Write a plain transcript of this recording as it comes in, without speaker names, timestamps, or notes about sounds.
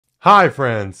Hi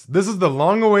friends, this is the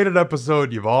long-awaited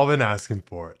episode you've all been asking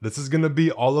for. This is gonna be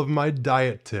all of my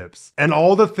diet tips and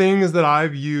all the things that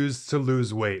I've used to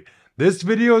lose weight. This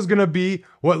video is gonna be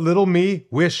what little me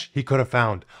wish he could have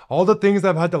found. All the things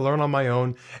I've had to learn on my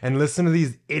own and listen to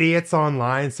these idiots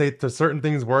online say that certain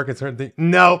things work and certain things.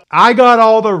 No, I got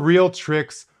all the real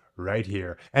tricks right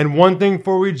here. And one thing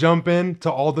before we jump in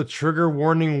to all the trigger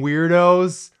warning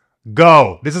weirdos,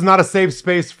 go. This is not a safe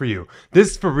space for you. This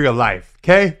is for real life,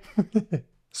 okay?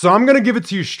 So I'm gonna give it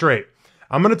to you straight.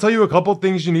 I'm gonna tell you a couple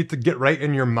things you need to get right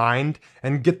in your mind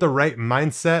and get the right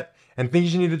mindset and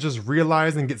things you need to just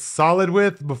realize and get solid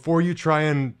with before you try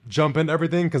and jump into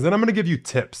everything. Because then I'm gonna give you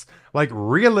tips, like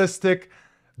realistic,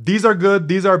 these are good,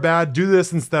 these are bad, do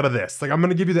this instead of this. Like I'm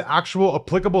gonna give you the actual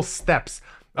applicable steps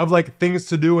of like things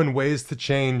to do and ways to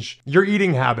change your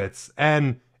eating habits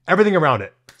and everything around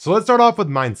it. So let's start off with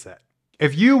mindset.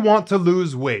 If you want to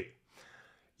lose weight,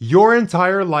 your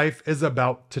entire life is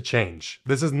about to change.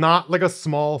 This is not like a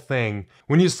small thing.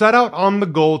 When you set out on the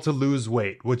goal to lose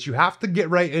weight, what you have to get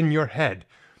right in your head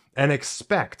and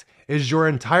expect is your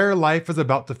entire life is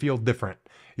about to feel different.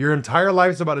 Your entire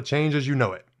life is about to change as you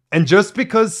know it. And just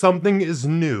because something is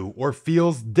new or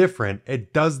feels different,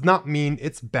 it does not mean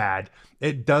it's bad.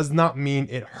 It does not mean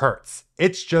it hurts.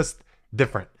 It's just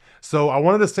different. So I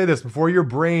wanted to say this before your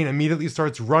brain immediately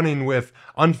starts running with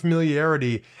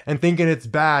unfamiliarity and thinking it's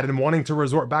bad and wanting to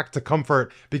resort back to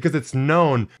comfort because it's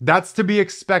known. That's to be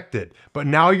expected. But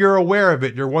now you're aware of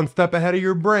it. You're one step ahead of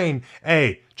your brain.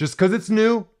 Hey, just because it's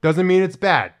new doesn't mean it's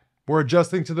bad. We're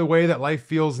adjusting to the way that life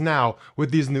feels now with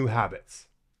these new habits.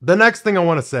 The next thing I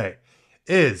want to say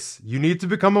is you need to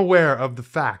become aware of the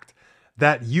fact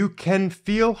that you can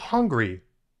feel hungry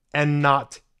and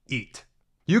not eat.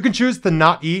 You can choose to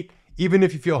not eat even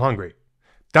if you feel hungry.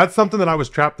 That's something that I was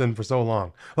trapped in for so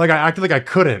long. Like I acted like I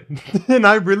couldn't. And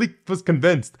I really was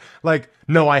convinced, like,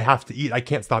 no, I have to eat. I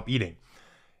can't stop eating.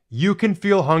 You can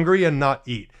feel hungry and not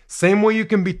eat. Same way you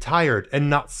can be tired and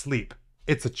not sleep.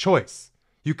 It's a choice.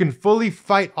 You can fully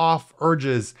fight off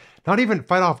urges, not even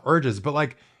fight off urges, but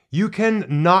like you can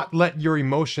not let your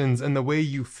emotions and the way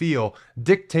you feel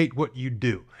dictate what you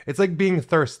do. It's like being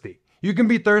thirsty. You can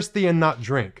be thirsty and not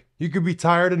drink. You can be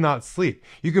tired and not sleep.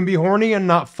 You can be horny and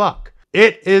not fuck.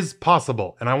 It is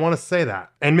possible, and I want to say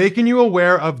that. And making you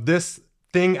aware of this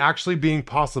thing actually being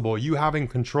possible, you having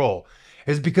control,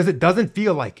 is because it doesn't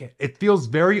feel like it. It feels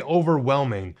very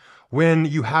overwhelming when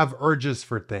you have urges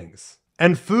for things.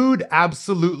 And food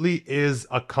absolutely is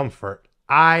a comfort.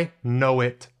 I know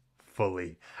it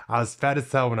fully. I was fat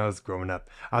as hell when I was growing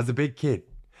up. I was a big kid.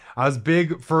 I was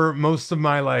big for most of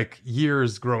my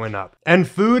years growing up. And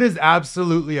food is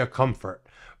absolutely a comfort.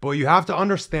 But what you have to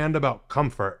understand about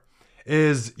comfort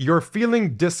is you're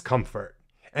feeling discomfort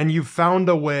and you've found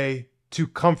a way to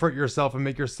comfort yourself and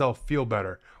make yourself feel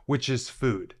better, which is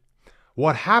food.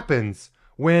 What happens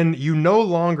when you no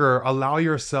longer allow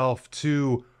yourself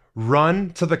to run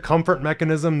to the comfort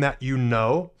mechanism that you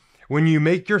know, when you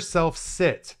make yourself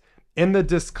sit in the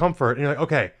discomfort and you're like,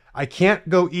 okay, I can't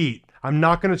go eat. I'm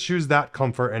not going to choose that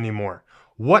comfort anymore.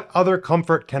 What other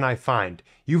comfort can I find?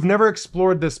 You've never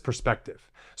explored this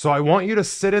perspective. So I want you to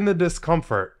sit in the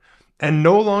discomfort and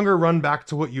no longer run back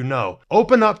to what you know.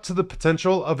 Open up to the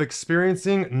potential of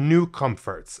experiencing new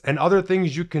comforts and other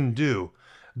things you can do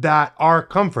that are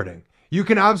comforting. You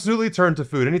can absolutely turn to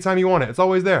food anytime you want it. It's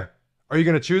always there. Are you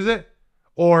going to choose it?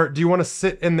 Or do you want to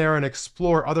sit in there and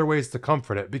explore other ways to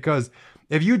comfort it? Because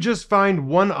if you just find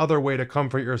one other way to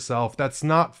comfort yourself, that's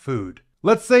not food.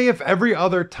 Let's say if every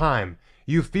other time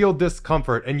you feel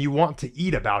discomfort and you want to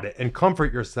eat about it and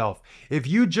comfort yourself, if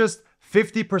you just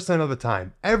 50% of the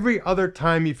time, every other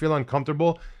time you feel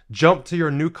uncomfortable, jump to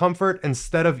your new comfort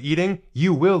instead of eating,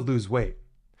 you will lose weight.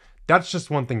 That's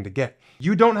just one thing to get.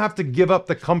 You don't have to give up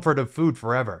the comfort of food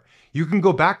forever. You can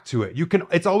go back to it.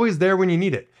 It's always there when you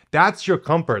need it. That's your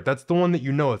comfort. That's the one that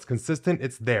you know. It's consistent.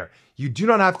 It's there. You do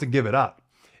not have to give it up.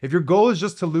 If your goal is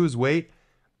just to lose weight,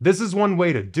 this is one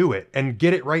way to do it and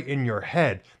get it right in your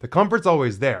head. The comfort's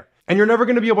always there. And you're never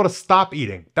going to be able to stop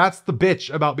eating. That's the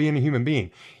bitch about being a human being.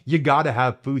 You got to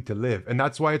have food to live. And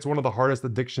that's why it's one of the hardest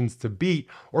addictions to beat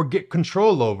or get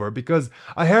control over, because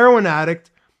a heroin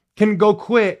addict can go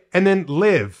quit and then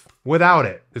live without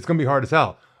it. It's going to be hard as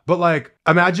hell. But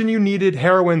imagine you needed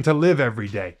heroin to live every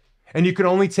day and you can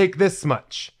only take this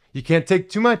much. You can't take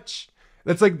too much.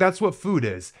 That's what food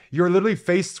is. You're literally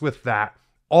faced with that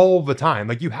all the time.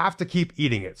 You have to keep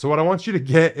eating it. So what I want you to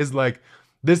get is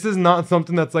this is not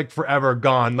something that's forever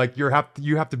gone. You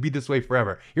have to be this way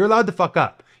forever. You're allowed to fuck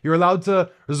up. You're allowed to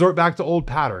resort back to old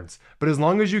patterns. But as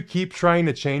long as you keep trying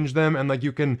to change them and like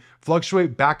you can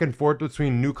fluctuate back and forth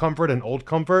between new comfort and old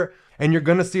comfort, and you're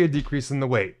gonna see a decrease in the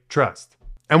weight, trust.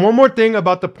 And one more thing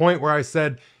about the point where I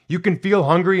said you can feel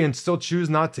hungry and still choose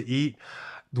not to eat.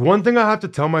 One thing I have to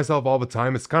tell myself all the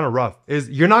time, it's kind of rough, is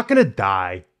you're not gonna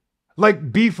die.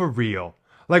 Like, be for real.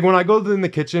 Like when I go in the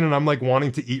kitchen and I'm like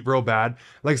wanting to eat real bad,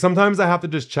 like sometimes I have to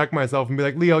just check myself and be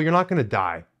like, Leo, you're not gonna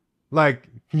die. Like,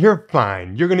 you're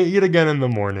fine. You're gonna eat again in the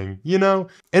morning, you know?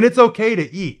 And it's okay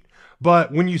to eat.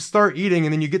 But when you start eating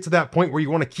and then you get to that point where you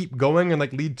wanna keep going and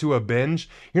like lead to a binge,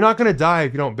 you're not gonna die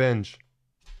if you don't binge.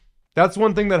 That's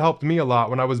one thing that helped me a lot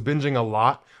when I was binging a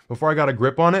lot before I got a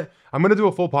grip on it. I'm gonna do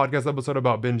a full podcast episode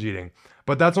about binge eating.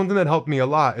 But that's one thing that helped me a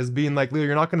lot, is being like, Leo,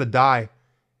 you're not gonna die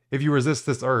if you resist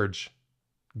this urge.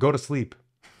 Go to sleep.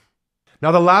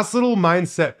 Now, the last little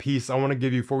mindset piece I want to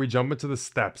give you before we jump into the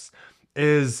steps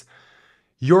is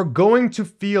you're going to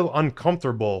feel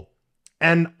uncomfortable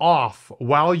and off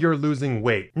while you're losing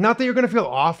weight. Not that you're going to feel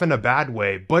off in a bad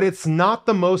way, but it's not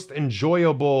the most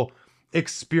enjoyable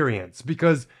experience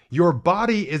because your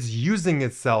body is using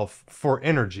itself for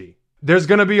energy. There's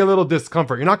going to be a little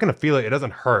discomfort. You're not going to feel it. It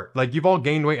doesn't hurt. Like, you've all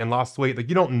gained weight and lost weight. Like,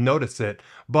 you don't notice it,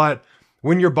 but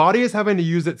when your body is having to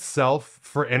use itself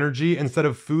for energy instead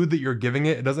of food that you're giving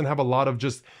it, it doesn't have a lot of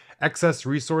just excess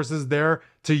resources there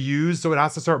to use, so it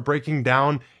has to start breaking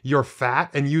down your fat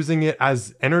and using it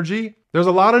as energy. There's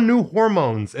a lot of new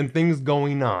hormones and things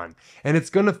going on, and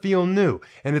it's gonna feel new,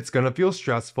 and it's gonna feel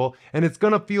stressful, and it's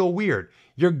gonna feel weird.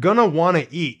 You're gonna wanna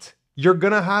eat. You're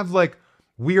gonna have like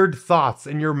weird thoughts,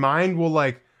 and your mind will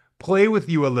like play with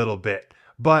you a little bit.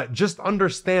 But just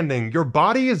understanding your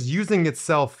body is using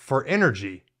itself for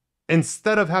energy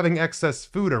instead of having excess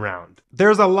food around.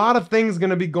 There's a lot of things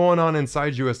going to be going on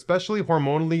inside you, especially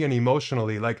hormonally and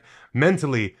emotionally, like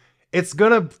mentally. It's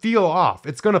going to feel off.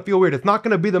 It's going to feel weird. It's not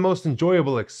going to be the most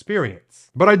enjoyable experience.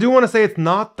 But I do want to say it's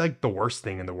not like the worst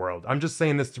thing in the world. I'm just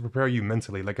saying this to prepare you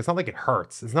mentally. Like, it's not like it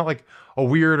hurts. It's not like a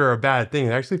weird or a bad thing.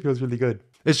 It actually feels really good.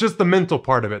 It's just the mental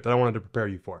part of it that I wanted to prepare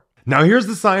you for. Now, here's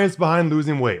the science behind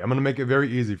losing weight. I'm going to make it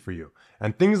very easy for you.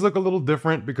 And things look a little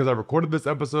different because I recorded this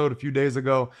episode a few days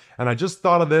ago and I just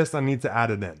thought of this. I need to add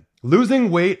it in.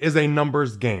 Losing weight is a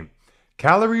numbers game.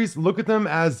 Calories, look at them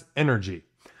as energy.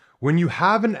 When you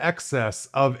have an excess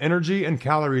of energy and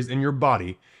calories in your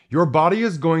body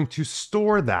is going to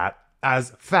store that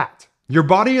as fat. Your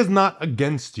body is not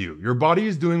against you. Your body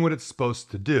is doing what it's supposed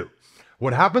to do.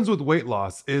 What happens with weight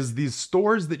loss is these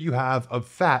stores that you have of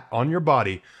fat on your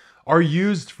body are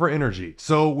used for energy.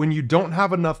 So when you don't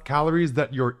have enough calories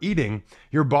that you're eating,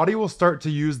 your body will start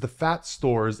to use the fat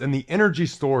stores and the energy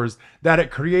stores that it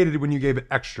created when you gave it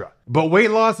extra. But weight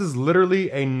loss is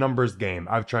literally a numbers game.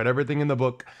 I've tried everything in the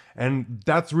book, and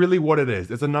that's really what it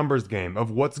is. It's a numbers game of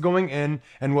what's going in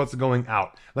and what's going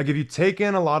out. Like, if you take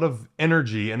in a lot of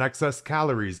energy and excess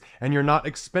calories and you're not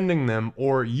expending them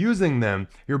or using them,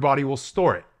 your body will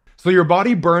store it. So your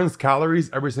body burns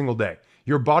calories every single day.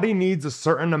 Your body needs a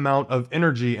certain amount of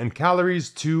energy and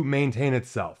calories to maintain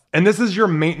itself. And this is your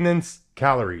maintenance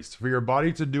calories for your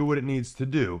body to do what it needs to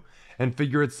do and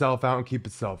figure itself out and keep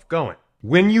itself going.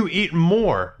 When you eat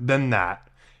more than that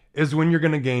is when you're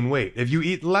going to gain weight. If you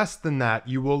eat less than that,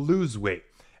 you will lose weight.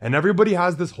 And everybody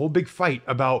has this whole big fight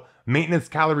about maintenance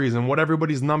calories and what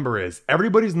everybody's number is.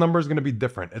 Everybody's number is going to be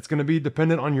different. It's going to be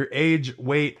dependent on your age,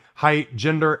 weight, height,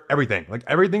 gender, everything. Like,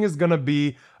 everything is going to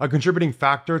be a contributing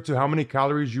factor to how many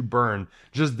calories you burn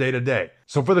just day to day.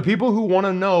 So for the people who want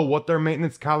to know what their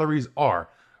maintenance calories are,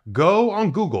 go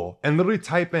on Google and literally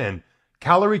type in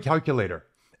calorie calculator.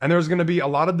 And there's going to be a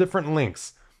lot of different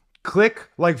links. Click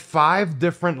like 5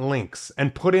 different links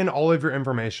and put in all of your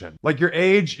information. Like your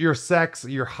age, your sex,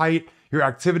 your height, your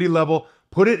activity level.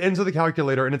 Put it into the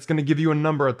calculator and it's going to give you a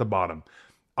number at the bottom.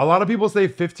 A lot of people say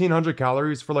 1,500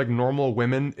 calories for like normal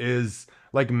women is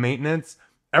like maintenance.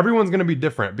 Everyone's going to be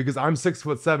different because I'm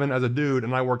 6'7" as a dude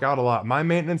and I work out a lot. My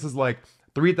maintenance is like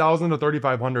 3,000 to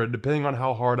 3,500 depending on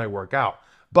how hard I work out.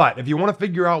 But if you want to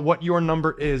figure out what your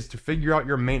number is to figure out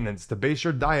your maintenance, to base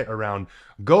your diet around,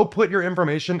 go put your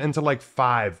information into like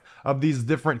 5 of these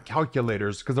different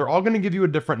calculators because they're all going to give you a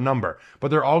different number,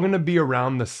 but they're all going to be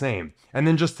around the same. And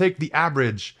then just take the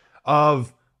average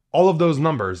of all of those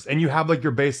numbers and you have like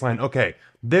your baseline. Okay,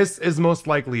 this is most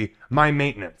likely my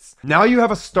maintenance. Now you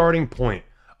have a starting point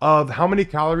of how many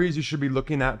calories you should be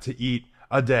looking at to eat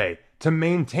a day to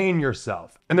maintain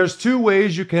yourself. And there's 2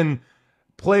 ways you can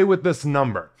play with this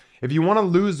number. If you want to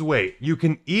lose weight, you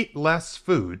can eat less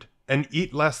food and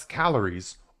eat less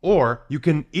calories, Or you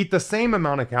can eat the same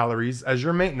amount of calories as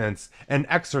your maintenance and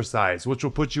exercise, which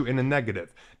will put you in a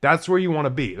negative. That's where you want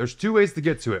to be. There's two ways to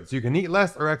get to it. So you can eat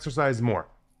less or exercise more.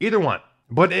 Either one.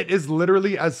 But it is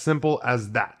literally as simple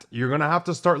as that. You're going to have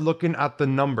to start looking at the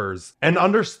numbers and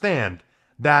understand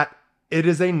that it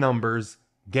is a numbers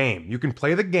game. You can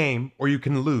play the game or you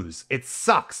can lose. It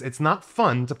sucks. It's not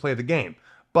fun to play the game,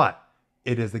 but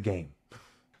it is a game.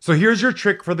 So here's your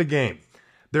trick for the game.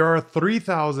 There are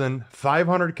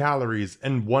 3,500 calories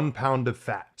in 1 pound of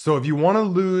fat. So if you want to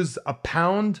lose a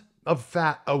pound of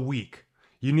fat a week,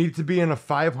 you need to be in a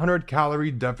 500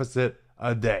 calorie deficit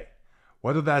a day.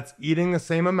 Whether that's eating the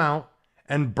same amount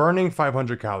and burning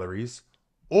 500 calories,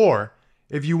 or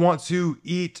if you want to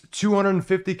eat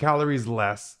 250 calories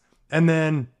less and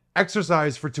then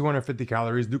exercise for 250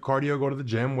 calories, do cardio, go to the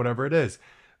gym, whatever it is.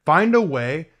 Find a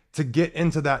way to get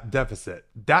into that deficit.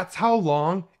 That's how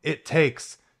long it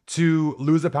takes to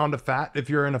lose a pound of fat if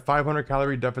you're in a 500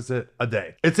 calorie deficit a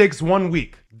day. It takes 1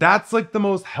 week. That's like the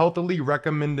most healthily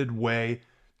recommended way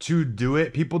to do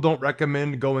it. People don't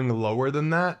recommend going lower than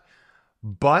that,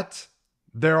 but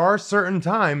there are certain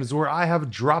times where I have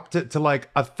dropped it to like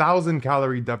 1,000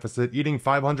 calorie deficit, eating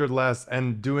 500 less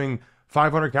and doing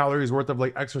 500 calories worth of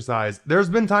like exercise. There's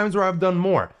been times where I've done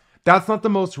more. That's not the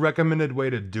most recommended way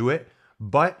to do it.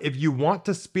 But if you want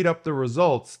to speed up the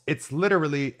results, it's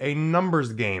literally a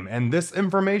numbers game. And this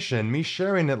information, me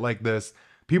sharing it like this,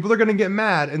 people are going to get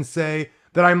mad and say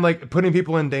that I'm like putting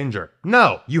people in danger.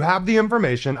 No, you have the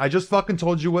information. I just fucking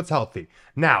told you what's healthy.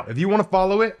 Now, if you want to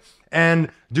follow it and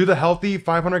do the healthy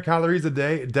 500 calories a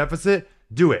day deficit,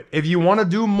 do it. If you want to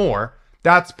do more,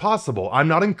 that's possible. I'm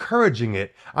not encouraging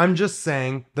it. I'm just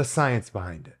saying the science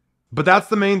behind it. But that's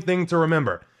the main thing to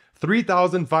remember.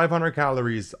 3,500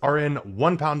 calories are in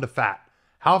 1 pound of fat.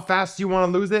 How fast you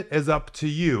want to lose it is up to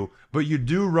you, but you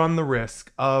do run the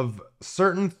risk of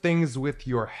certain things with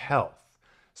your health.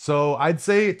 So I'd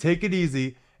say take it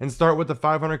easy and start with the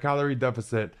 500 calorie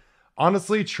deficit.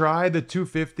 Honestly, try the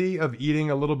 250 of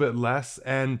eating a little bit less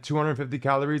and 250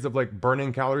 calories of like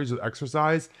burning calories with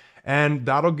exercise, and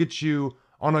that'll get you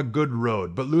on a good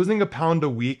road. But losing a pound a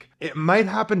week, it might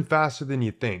happen faster than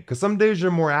you think, because some days you're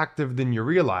more active than you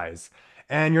realize,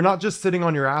 and you're not just sitting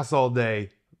on your ass all day.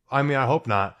 I mean, I hope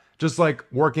not. Just like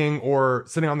working or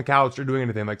sitting on the couch or doing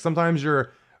anything. Like sometimes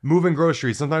you're moving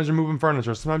groceries, sometimes you're moving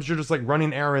furniture, sometimes you're just like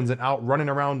running errands and out running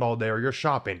around all day, or you're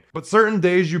shopping. But certain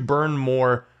days you burn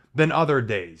more than other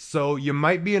days. So you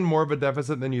might be in more of a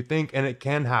deficit than you think, and it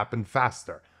can happen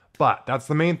faster. But that's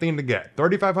the main thing to get.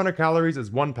 3,500 calories is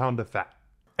 1 pound of fat.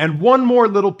 And one more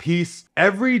little piece,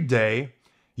 every day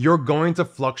you're going to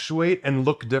fluctuate and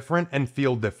look different and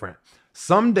feel different.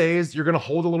 Some days you're going to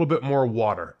hold a little bit more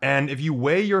water. And if you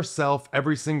weigh yourself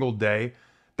every single day,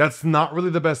 that's not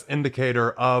really the best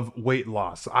indicator of weight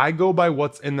loss. I go by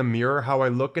what's in the mirror, how I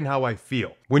look and how I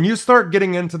feel. When you start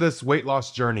getting into this weight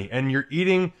loss journey and you're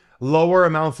eating lower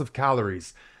amounts of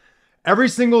calories, every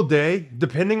single day,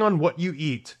 depending on what you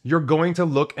eat, you're going to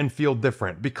look and feel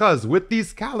different, because with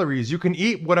these calories, you can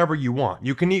eat whatever you want.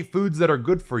 You can eat foods that are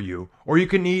good for you, or you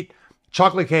can eat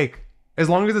chocolate cake. As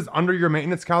long as it's under your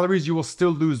maintenance calories, you will still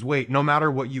lose weight no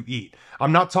matter what you eat.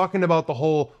 I'm not talking about the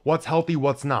whole what's healthy,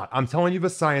 what's not. I'm telling you the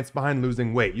science behind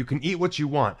losing weight. You can eat what you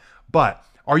want, but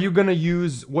are you going to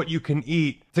use what you can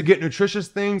eat to get nutritious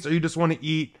things, or you just want to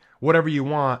eat whatever you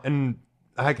want and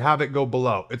like have it go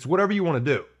below? It's whatever you want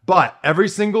to do. But every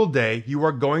single day you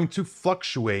are going to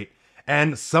fluctuate,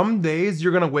 and some days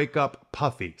you're going to wake up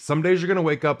puffy. Some days you're going to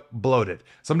wake up bloated.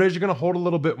 Some days you're going to hold a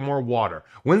little bit more water.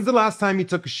 When's the last time you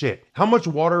took a shit? How much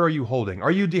water are you holding?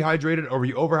 Are you dehydrated? Or are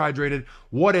you overhydrated?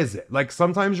 What is it? Like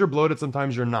sometimes you're bloated,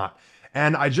 sometimes you're not.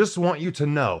 And I just want you to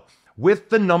know, with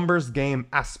the numbers game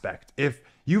aspect, if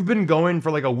you've been going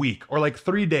for like a week or like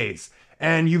 3 days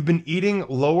and you've been eating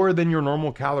lower than your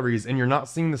normal calories and you're not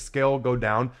seeing the scale go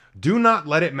down, do not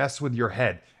let it mess with your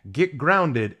head. Get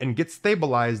grounded and get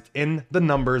stabilized in the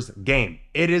numbers game.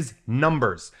 It is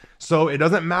numbers. So it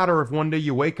doesn't matter if one day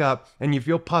you wake up and you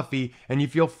feel puffy and you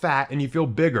feel fat and you feel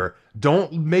bigger.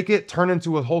 Don't make it turn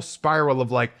into a whole spiral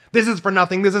of like, this is for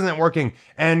nothing, this isn't working,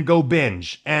 and go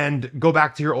binge and go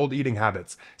back to your old eating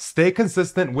habits. Stay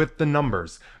consistent with the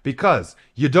numbers, because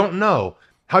you don't know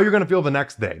how you're going to feel the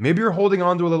next day. Maybe you're holding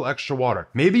on to a little extra water.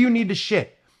 Maybe you need to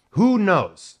shit. Who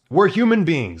knows? We're human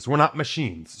beings. We're not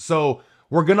machines. So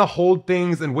we're going to hold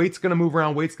things, and weight's going to move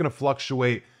around. Weight's going to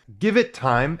fluctuate. Give it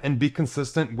time and be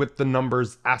consistent with the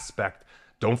numbers aspect.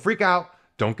 Don't freak out.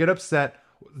 Don't get upset.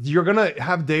 You're going to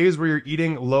have days where you're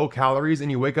eating low calories and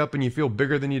you wake up and you feel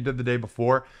bigger than you did the day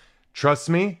before. Trust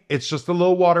me, it's just a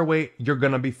low water weight. You're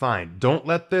gonna be fine. Don't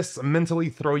let this mentally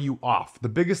throw you off. The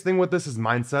biggest thing with this is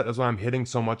mindset, is why I'm hitting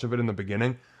so much of it in the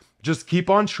beginning. Just keep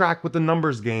on track with the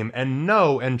numbers game and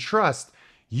know and trust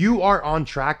you are on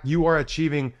track. You are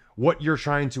achieving what you're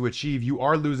trying to achieve. You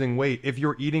are losing weight if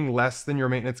you're eating less than your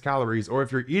maintenance calories, or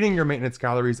if you're eating your maintenance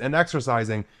calories and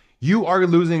exercising, you are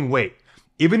losing weight.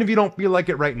 Even if you don't feel like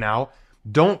it right now,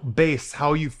 don't base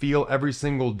how you feel every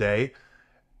single day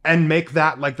and make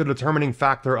that like the determining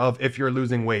factor of if you're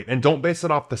losing weight. And don't base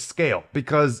it off the scale,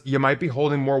 because you might be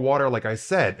holding more water, like I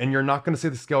said, and you're not going to see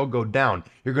the scale go down.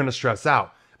 You're going to stress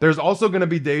out. There's also going to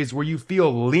be days where you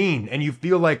feel lean and you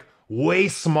feel like way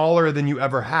smaller than you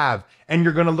ever have, and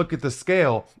you're going to look at the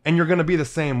scale and you're going to be the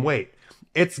same weight.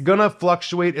 It's gonna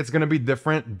fluctuate. It's gonna be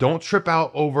different. Don't trip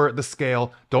out over the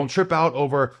scale. Don't trip out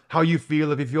over how you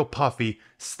feel if you feel puffy.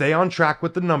 Stay on track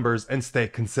with the numbers and stay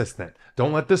consistent.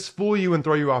 Don't let this fool you and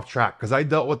throw you off track, because I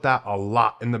dealt with that a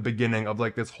lot in the beginning of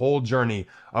like this whole journey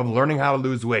of learning how to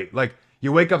lose weight. Like,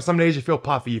 you wake up some days, you feel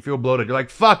puffy, you feel bloated. You're like,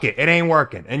 fuck it, it ain't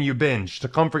working. And you binge to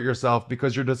comfort yourself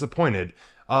because you're disappointed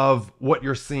of what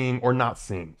you're seeing or not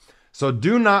seeing. So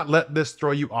do not let this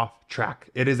throw you off track.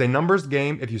 It is a numbers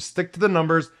game. If you stick to the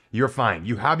numbers, you're fine.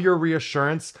 You have your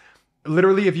reassurance.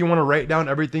 Literally, if you want to write down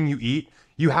everything you eat,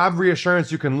 you have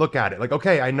reassurance. You can look at it like,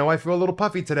 okay, I know I feel a little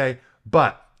puffy today,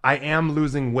 but I am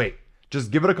losing weight. Just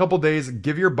give it a couple days.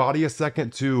 Give your body a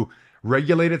second to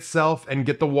regulate itself and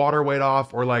get the water weight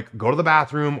off, or like go to the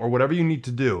bathroom or whatever you need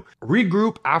to do.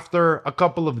 Regroup after a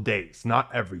couple of days, not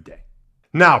every day.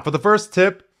 Now, for the first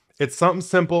tip, it's something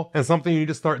simple and something you need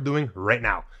to start doing right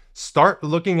now. Start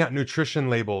looking at nutrition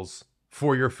labels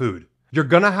for your food. You're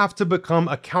gonna have to become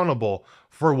accountable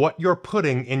for what you're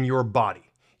putting in your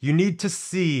body. You need to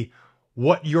see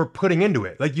what you're putting into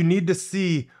it. Like, you need to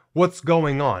see what's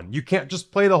going on. You can't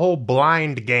just play the whole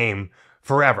blind game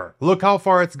forever. Look how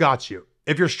far it's got you.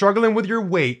 If you're struggling with your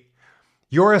weight,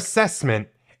 your assessment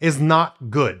is not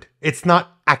good. It's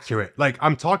not accurate. Like,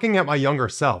 I'm talking at my younger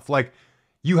self. Like,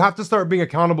 you have to start being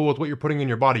accountable with what you're putting in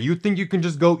your body. You think you can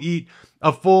just go eat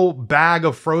a full bag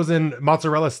of frozen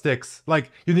mozzarella sticks? Like,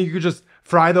 you think you could just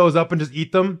fry those up and just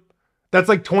eat them? That's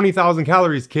like 20,000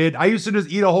 calories, kid. I used to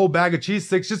just eat a whole bag of cheese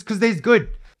sticks just because they's good.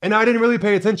 And I didn't really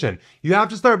pay attention. You have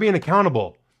to start being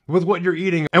accountable with what you're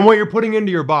eating and what you're putting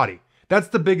into your body. That's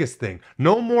the biggest thing.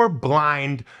 No more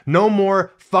blind, no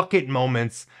more fuck it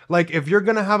moments. Like, if you're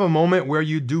gonna have a moment where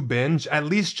you do binge, at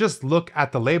least just look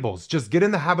at the labels. Just get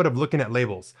in the habit of looking at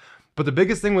labels. But the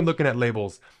biggest thing with looking at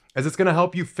labels is it's gonna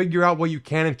help you figure out what you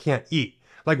can and can't eat.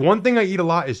 Like, one thing I eat a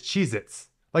lot is Cheez-Its.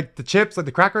 Like the chips, like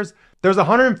the crackers. There's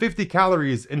 150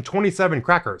 calories in 27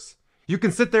 crackers. You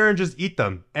can sit there and just eat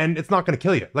them and it's not gonna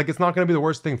kill you. Like, it's not gonna be the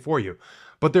worst thing for you.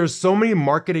 But there's so many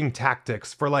marketing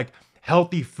tactics for like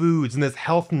healthy foods and this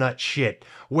health nut shit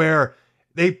where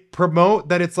they promote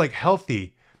that it's like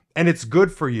healthy and it's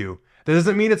good for you. That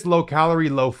doesn't mean it's low calorie,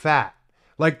 low fat.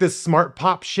 Like this Smart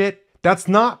Pop shit, that's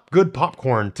not good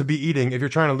popcorn to be eating if you're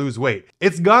trying to lose weight.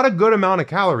 It's got a good amount of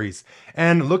calories.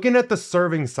 And looking at the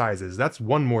serving sizes, that's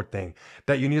one more thing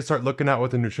that you need to start looking at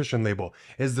with a nutrition label,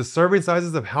 is the serving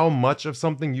sizes of how much of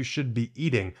something you should be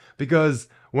eating. Because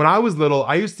when I was little,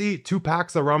 I used to eat 2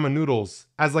 packs of ramen noodles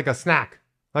as like a snack.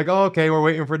 Like, oh, okay, we're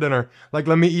waiting for dinner. Like,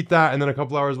 let me eat that, and then a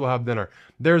couple hours we'll have dinner.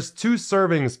 There's 2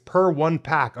 servings per 1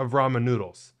 pack of ramen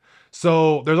noodles.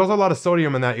 So there's also a lot of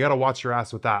sodium in that. You gotta watch your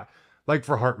ass with that. Like,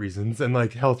 for heart reasons and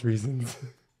like health reasons.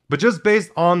 But just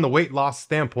based on the weight loss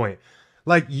standpoint,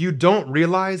 like, you don't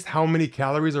realize how many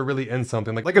calories are really in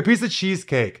something. Like a piece of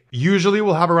cheesecake usually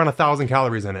will have around 1,000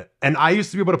 calories in it. And I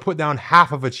used to be able to put down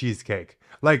half of a cheesecake.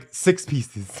 Like 6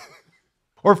 pieces.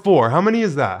 Or 4. How many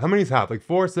is that? How many is half? Like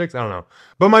 4, 6? I don't know.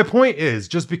 But my point is,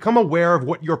 just become aware of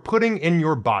what you're putting in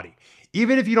your body.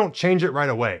 Even if you don't change it right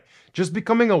away, just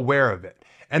becoming aware of it.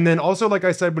 And then also, like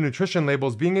I said, with nutrition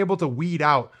labels, being able to weed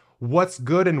out what's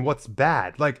good and what's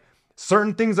bad. Like,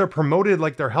 certain things are promoted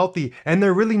like they're healthy and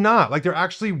they're really not. Like, they're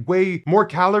actually way more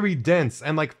calorie dense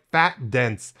and like fat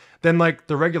dense than like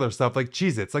the regular stuff, like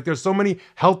Cheez-Its. Like, there's so many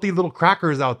healthy little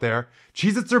crackers out there.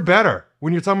 Cheez-Its are better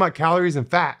when you're talking about calories and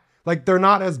fat. Like, they're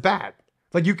not as bad.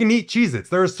 Like, you can eat Cheez-Its.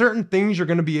 There are certain things you're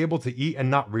going to be able to eat and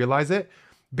not realize it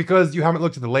because you haven't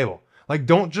looked at the label. Like,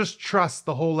 don't just trust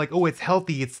the whole, like, oh, it's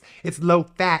healthy, it's low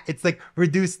fat, it's like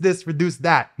reduce this, reduce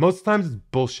that. Most times it's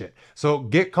bullshit. So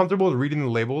get comfortable with reading the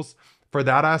labels for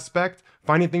that aspect,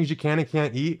 finding things you can and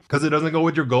can't eat because it doesn't go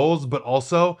with your goals, but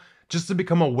also just to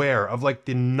become aware of like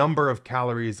the number of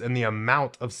calories and the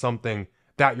amount of something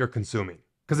that you're consuming.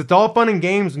 Because it's all fun and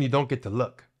games when you don't get to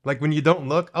look. Like, when you don't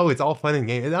look, oh, it's all fun and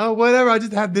games. Oh, whatever, I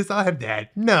just have this, I'll have that.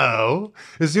 No.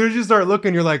 As soon as you start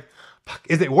looking, you're like,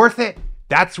 Is it worth it?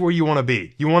 That's where you want to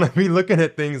be. You want to be looking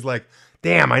at things like,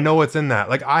 damn, I know what's in that.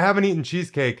 Like, I haven't eaten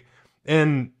cheesecake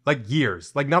in like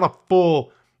years. Like, not a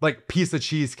full like piece of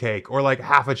cheesecake or like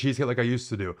half a cheesecake like I used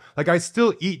to do. Like, I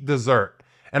still eat dessert.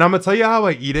 And I'm gonna tell you how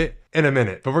I eat it in a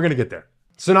minute, but we're gonna get there.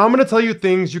 So now I'm gonna tell you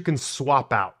things you can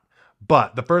swap out.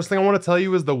 But the first thing I want to tell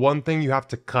you is the one thing you have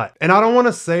to cut. And I don't want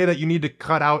to say that you need to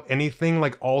cut out anything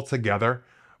like altogether,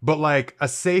 but like a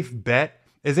safe bet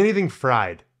is anything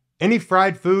fried. Any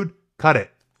fried food, cut it.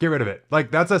 Get rid of it.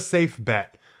 Like, that's a safe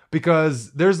bet.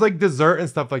 Because there's like dessert and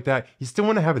stuff like that. You still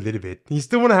want to have a little bit. You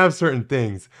still want to have certain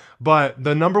things. But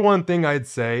the number one thing I'd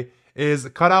say is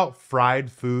cut out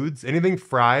fried foods. Anything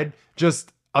fried,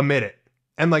 just omit it.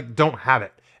 And like, don't have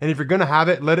it. And if you're going to have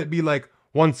it, let it be like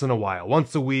once in a while,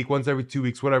 once a week, once every 2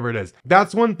 weeks, whatever it is.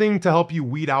 That's one thing to help you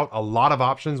weed out a lot of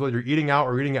options, whether you're eating out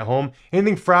or eating at home.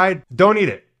 Anything fried, don't eat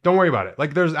it. Don't worry about it.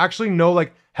 Like, there's actually no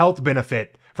like health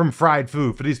benefit from fried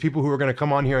food for these people who are going to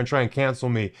come on here and try and cancel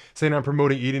me, saying I'm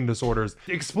promoting eating disorders.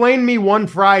 Explain me one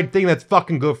fried thing that's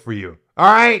fucking good for you.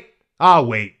 All right? I'll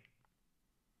wait.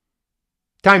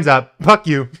 Time's up. Fuck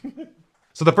you.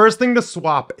 So the first thing to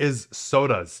swap is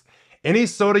sodas. Any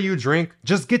soda you drink,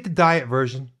 just get the diet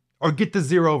version. Or get the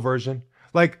zero version.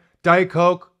 Like Diet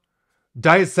Coke,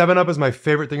 Diet 7-Up is my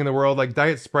favorite thing in the world. Like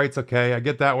Diet Sprite's okay. I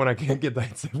get that when I can't get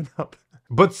Diet 7-Up.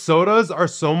 But sodas are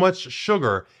so much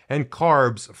sugar and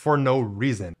carbs for no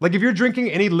reason. Like, if you're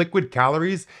drinking any liquid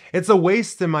calories, it's a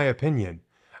waste in my opinion.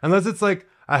 Unless it's like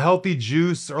a healthy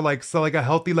juice or like a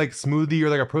healthy like smoothie or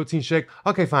like a protein shake.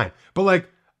 Okay, fine. But like,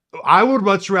 I would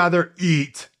much rather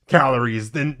eat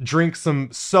calories than drink some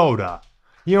soda.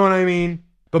 You know what I mean?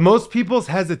 But most people's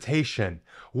hesitation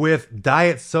with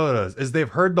diet sodas is they've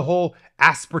heard the whole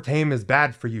aspartame is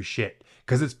bad for you shit,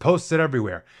 because it's posted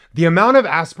everywhere. The amount of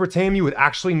aspartame you would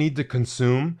actually need to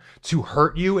consume to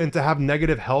hurt you and to have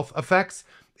negative health effects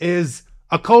is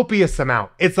a copious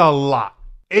amount. It's a lot.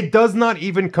 It does not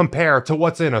even compare to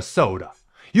what's in a soda.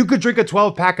 You could drink a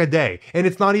 12-pack a day, and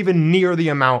it's not even near the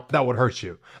amount that would hurt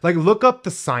you. Like, look up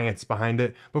the science behind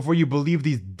it before you believe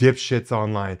these dipshits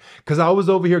online. Because I was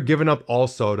over here giving up all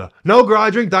soda. No, girl, I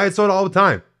drink diet soda all the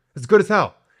time. It's good as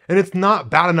hell. And it's not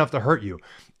bad enough to hurt you.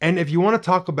 And if you want to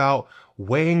talk about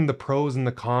weighing the pros and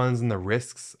the cons and the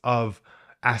risks of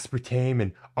aspartame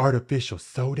and artificial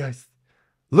sodas,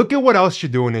 look at what else you're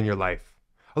doing in your life.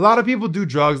 A lot of people do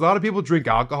drugs. A lot of people drink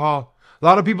alcohol. A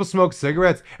lot of people smoke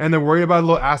cigarettes and they're worried about a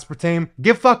little aspartame.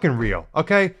 Get fucking real,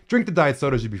 okay? Drink the diet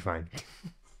sodas, you'll be fine.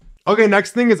 Okay,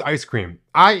 next thing is ice cream.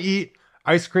 I eat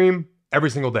ice cream every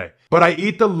single day, but I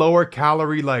eat the lower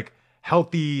calorie, like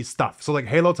healthy stuff. So like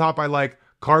Halo Top, I like.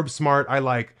 Carb Smart, I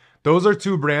like. Those are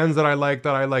two brands that I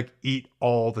like eat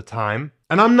all the time.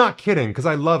 And I'm not kidding, because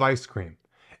I love ice cream.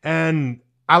 And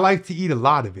I like to eat a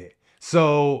lot of it.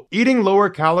 So eating lower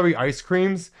calorie ice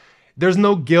creams, there's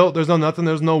no guilt, there's no nothing,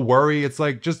 there's no worry. It's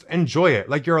like, just enjoy it.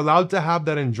 Like, you're allowed to have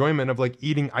that enjoyment of like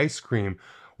eating ice cream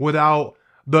without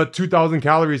the 2,000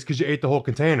 calories because you ate the whole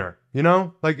container, you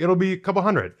know? Like, it'll be a couple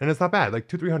hundred and it's not bad, like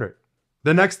 200-300.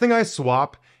 The next thing I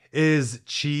swap is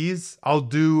cheese. I'll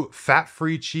do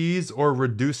fat-free cheese or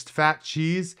reduced fat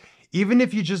cheese. Even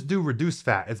if you just do reduced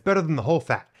fat, it's better than the whole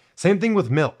fat. Same thing with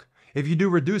milk. If you do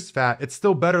reduced fat, it's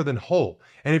still better than whole.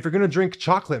 And if you're gonna drink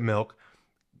chocolate milk,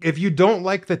 if you don't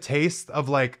like the taste of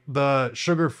like the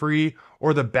sugar-free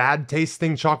or the bad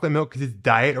tasting chocolate milk because it's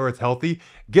diet or it's healthy,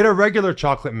 get a regular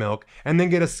chocolate milk and then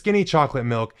get a skinny chocolate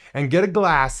milk and get a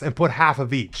glass and put half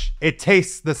of each. It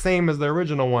tastes the same as the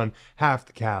original one, half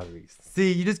the calories.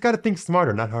 See, you just gotta think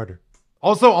smarter, not harder.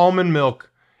 Also, almond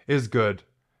milk is good.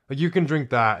 Like, you can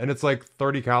drink that and it's like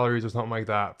 30 calories or something like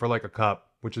that for like a cup,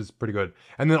 which is pretty good.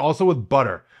 And then also with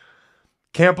butter.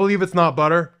 Can't believe it's not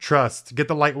butter. Trust. Get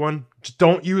the light one. Just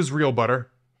don't use real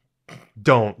butter.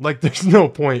 Don't. Like, there's no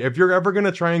point. If you're ever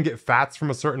gonna try and get fats from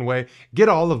a certain way, get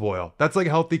olive oil. That's like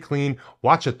healthy, clean.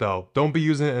 Watch it though. Don't be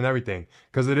using it in everything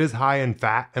because it is high in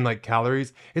fat and like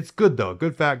calories. It's good though.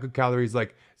 Good fat, good calories.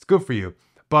 Like, it's good for you.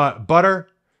 But butter,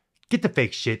 get the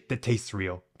fake shit that tastes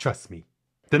real. Trust me.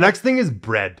 The next thing is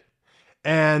bread.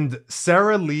 And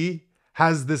Sara Lee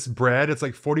has this bread. It's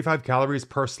like 45 calories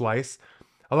per slice.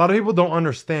 A lot of people don't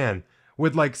understand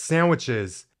with like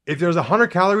sandwiches, if there's 100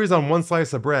 calories on one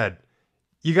slice of bread,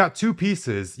 you got two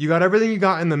pieces. You got everything you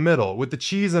got in the middle with the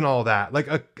cheese and all that. Like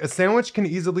a sandwich can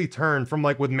easily turn from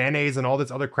like with mayonnaise and all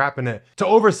this other crap in it to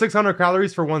over 600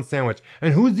 calories for one sandwich.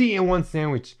 And who's eating one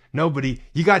sandwich? Nobody.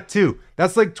 You got two.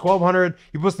 That's like 1,200.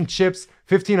 You put some chips,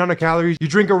 1,500 calories. You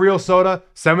drink a real soda,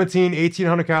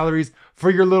 1,800 calories for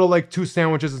your little like two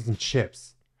sandwiches and some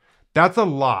chips. That's a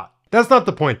lot. That's not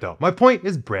the point though. My point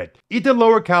is bread. Eat the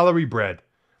lower calorie bread.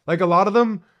 Like, a lot of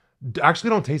them, actually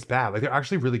don't taste bad. Like they're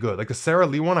actually really good. Like the Sara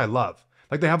Lee one I love.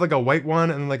 Like they have like a white one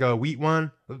and like a wheat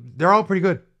one. They're all pretty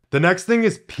good. The next thing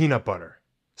is peanut butter.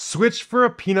 Switch for a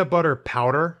peanut butter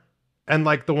powder and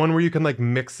like the one where you can like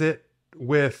mix it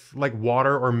with like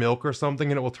water or milk or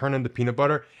something and it will turn into peanut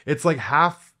butter. It's like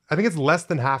half, I think it's less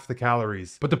than half the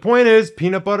calories. But the point is,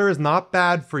 peanut butter is not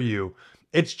bad for you.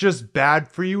 It's just bad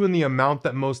for you in the amount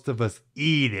that most of us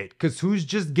eat it. Cause who's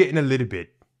just getting a little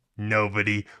bit?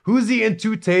 Nobody. Who's eating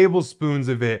 2 tablespoons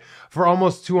of it for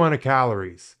almost 200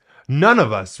 calories? None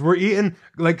of us. We're eating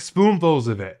like spoonfuls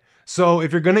of it. So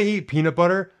if you're gonna eat peanut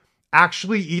butter,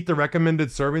 actually eat the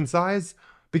recommended serving size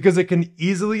because it can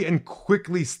easily and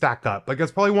quickly stack up. Like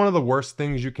that's probably one of the worst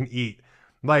things you can eat,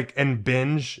 like and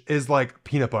binge, is like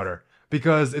peanut butter,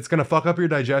 because it's gonna fuck up your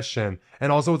digestion,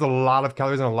 and also with a lot of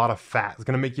calories and a lot of fat, it's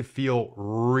gonna make you feel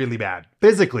really bad.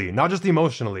 Physically, not just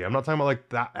emotionally. I'm not talking about like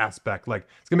that aspect. Like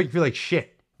it's gonna make you feel like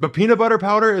shit. But peanut butter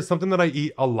powder is something that I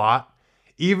eat a lot.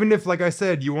 Even if, like I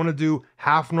said, you wanna do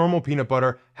half normal peanut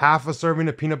butter, half a serving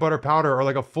of peanut butter powder, or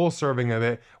like a full serving of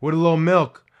it with a little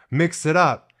milk, mix it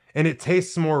up, and it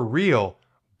tastes more real,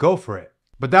 go for it.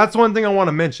 But that's one thing I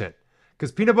wanna mention,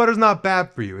 because peanut butter is not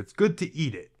bad for you. It's good to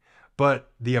eat it.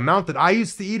 But the amount that I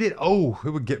used to eat it, oh,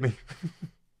 it would get me.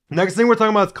 Next thing we're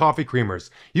talking about is coffee creamers.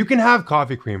 You can have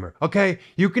coffee creamer, okay?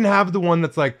 You can have the one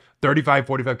that's like 35,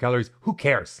 45 calories. Who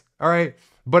cares, all right?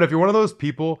 But if you're one of those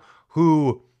people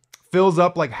who fills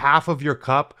up like half of your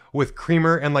cup with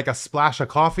creamer and like a splash of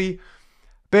coffee,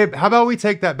 babe, how about we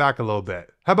take that back a little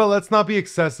bit? How about let's not be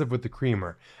excessive with the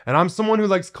creamer? And I'm someone who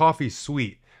likes coffee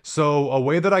sweet. So a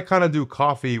way that I kind of do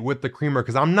coffee with the creamer,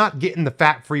 because I'm not getting the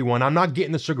fat-free one, I'm not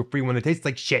getting the sugar-free one, it tastes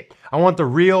like shit. I want the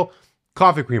real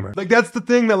coffee creamer. Like that's the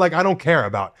thing that like I don't care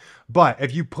about. But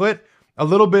if you put a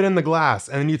little bit in the glass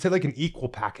and then you take like an equal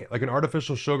packet, like an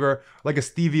artificial sugar, like a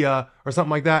stevia or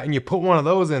something like that, and you put one of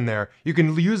those in there, you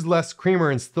can use less creamer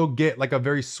and still get like a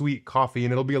very sweet coffee,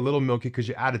 and it'll be a little milky because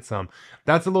you added some.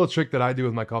 That's a little trick that I do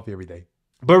with my coffee every day.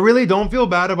 But really, don't feel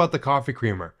bad about the coffee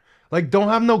creamer. Like, don't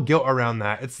have no guilt around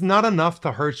that. It's not enough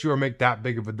to hurt you or make that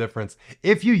big of a difference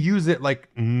if you use it like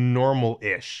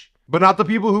normal-ish. But not the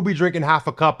people who be drinking half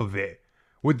a cup of it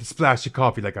with the splash of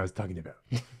coffee like I was talking about.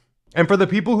 And for the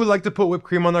people who like to put whipped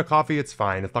cream on their coffee, it's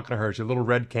fine. It's not gonna hurt you. A little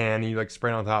red can and you like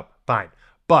spray it on top, fine.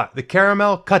 But the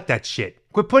caramel, cut that shit.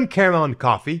 Quit putting caramel in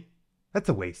coffee. That's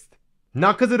a waste.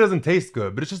 Not because it doesn't taste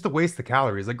good, but it's just a waste of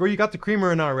calories. Like, girl, you got the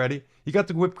creamer in already. You got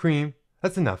the whipped cream.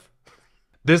 That's enough.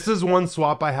 This is one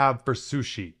swap I have for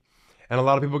sushi, and a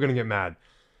lot of people are gonna get mad.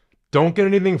 Don't get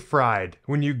anything fried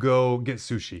when you go get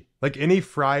sushi. Like any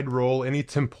fried roll, any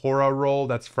tempura roll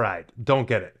that's fried, don't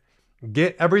get it.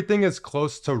 Get everything as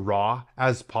close to raw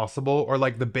as possible, or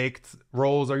like the baked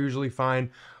rolls are usually fine.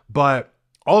 But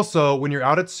also, when you're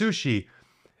out at sushi,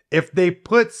 if they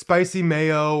put spicy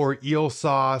mayo or eel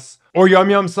sauce or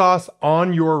yum yum sauce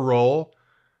on your roll,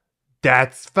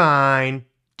 that's fine.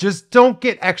 Just don't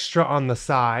get extra on the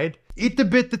side. Eat the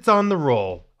bit that's on the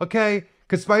roll, okay?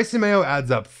 Because spicy mayo adds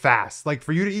up fast. Like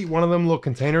for you to eat one of them little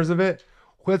containers of it,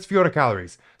 that's 400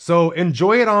 calories. So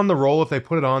enjoy it on the roll if they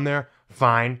put it on there,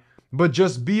 fine. But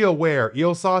just be aware,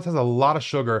 eel sauce has a lot of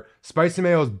sugar, spicy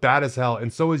mayo is bad as hell,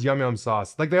 and so is yum yum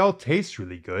sauce. Like they all taste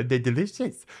really good, they're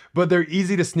delicious, but they're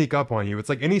easy to sneak up on you. It's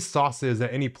like any sauces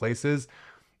at any places,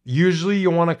 usually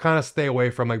you want to kind of stay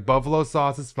away from. Like buffalo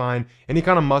sauce is fine, any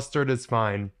kind of mustard is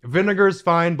fine, vinegar is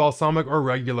fine, balsamic or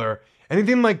regular.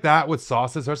 Anything like that with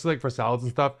sauces, especially like for salads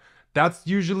and stuff, that's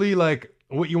usually like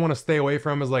what you want to stay away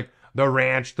from, is like the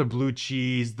ranch, the blue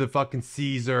cheese, the fucking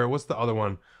Caesar, what's the other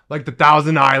one? Like the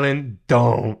Thousand Island,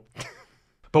 don't.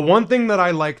 But one thing that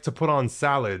I like to put on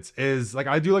salads is like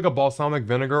I do like a balsamic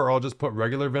vinegar, or I'll just put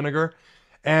regular vinegar.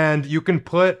 And you can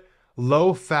put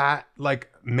low fat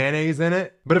like mayonnaise in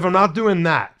it. But if I'm not doing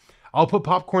that, I'll put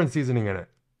popcorn seasoning in it.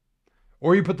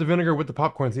 Or you put the vinegar with the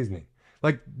popcorn seasoning.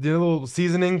 Like the little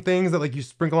seasoning things that like you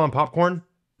sprinkle on popcorn.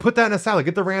 Put that in a salad,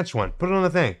 get the ranch one, put it on the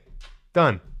thing,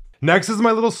 done. Next is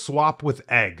my little swap with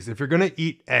eggs. If you're gonna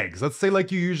eat eggs, let's say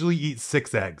like you usually eat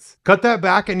 6 eggs. Cut that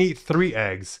back and eat 3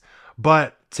 eggs,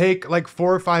 but take like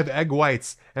 4 or 5 egg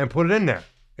whites and put it in there.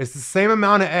 It's the same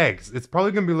amount of eggs. It's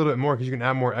probably gonna be a little bit more because you can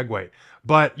add more egg white,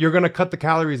 but you're gonna cut the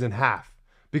calories in half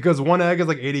because 1 egg is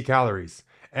like 80 calories.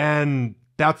 And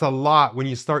that's a lot when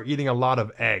you start eating a lot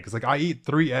of eggs. Like I eat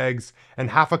 3 eggs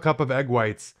and half a cup of egg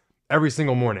whites every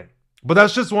single morning. But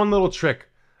that's just one little trick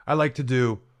I like to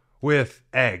do with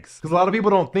eggs, because a lot of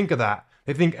people don't think of that.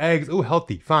 They think eggs, ooh,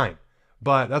 healthy, fine.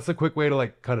 But that's a quick way to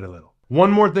like cut it a little. One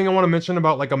more thing I want to mention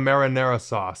about like a marinara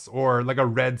sauce or like a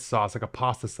red sauce, like a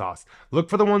pasta sauce.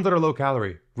 Look for the ones that are low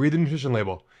calorie. Read the nutrition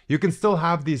label. You can still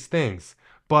have these things,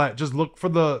 but just look for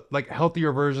the like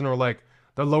healthier version or like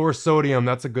the lower sodium.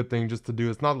 That's a good thing just to do.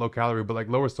 It's not low calorie, but like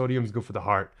lower sodium is good for the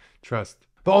heart. Trust.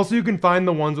 But also you can find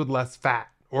the ones with less fat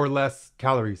or less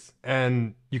calories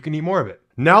and you can eat more of it.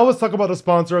 Now let's talk about the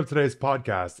sponsor of today's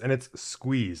podcast, and it's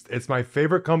Squeezed. It's my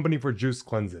favorite company for juice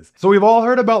cleanses. So we've all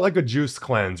heard about like a juice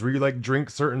cleanse where you like drink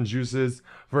certain juices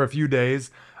for a few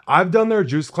days. I've done their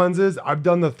juice cleanses. I've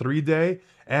done the 3-day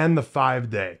and the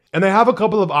 5-day. And they have a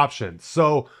couple of options.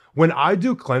 So when I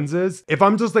do cleanses, if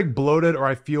I'm just like bloated or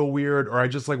I feel weird or I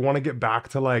just like want to get back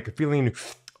to like feeling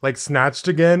like snatched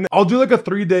again, I'll do like a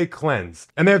 3-day cleanse.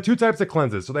 And they have 2 types of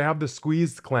cleanses. So they have the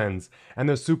squeezed cleanse and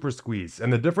the super squeezed.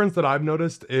 And the difference that I've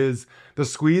noticed is the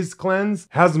squeezed cleanse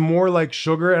has more like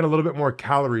sugar and a little bit more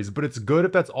calories, but it's good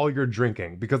if that's all you're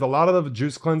drinking, because a lot of the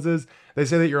juice cleanses, they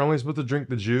say that you're only supposed to drink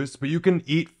the juice, but you can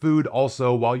eat food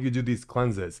also while you do these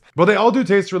cleanses. But they all do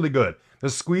taste really good. The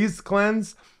squeezed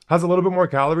cleanse has a little bit more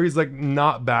calories, like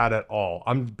not bad at all.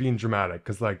 I'm being dramatic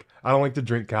because like I don't like to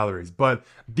drink calories, but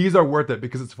these are worth it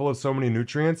because it's full of so many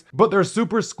nutrients. But their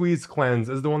super squeezed cleanse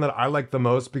is the one that I like the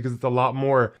most because it's a lot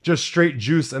more just straight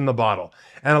juice in the bottle.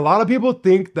 And a lot of people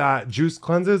think that juice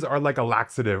cleanses are like a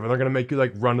laxative or they're gonna make you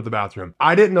like run to the bathroom.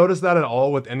 I didn't notice that at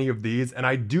all with any of these, and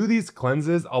I do these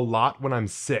cleanses a lot when I'm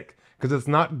sick because it's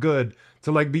not good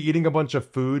to like be eating a bunch of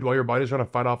food while your body's trying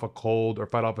to fight off a cold or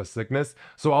fight off a sickness.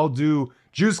 So I'll do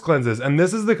juice cleanses, and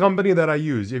this is the company that I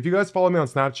use. If you guys follow me on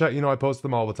Snapchat, you know I post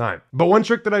them all the time. But one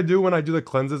trick that I do when I do the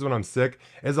cleanses when I'm sick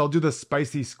is I'll do the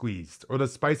spicy squeezed or the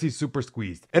spicy super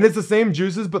squeezed. And it's the same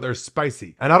juices, but they're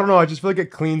spicy. And I don't know, I just feel like it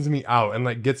cleans me out and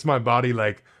like gets my body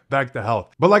like back to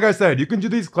health. But like I said, you can do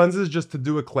these cleanses just to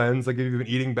do a cleanse, like if you've been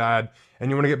eating bad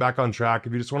and you want to get back on track,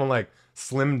 if you just want to like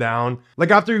slim down.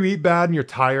 Like after you eat bad and you're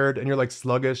tired and you're like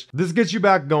sluggish, this gets you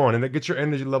back going and it gets your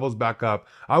energy levels back up.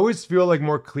 I always feel like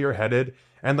more clear-headed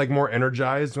and like more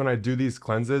energized when I do these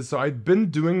cleanses. So I've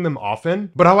been doing them often,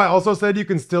 but how I also said you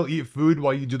can still eat food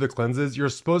while you do the cleanses, you're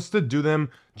supposed to do them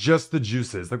just the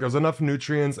juices. Like there's enough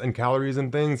nutrients and calories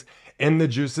and things in the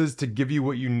juices to give you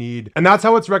what you need. And that's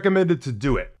how it's recommended to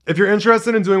do it. If you're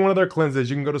interested in doing one of their cleanses,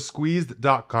 you can go to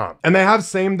squeezed.com. And they have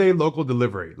same-day local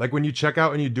delivery. Like when you check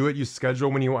out and you do it, you schedule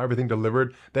when you want everything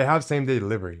delivered. They have same-day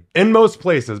delivery in most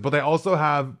places, but they also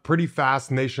have pretty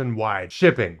fast nationwide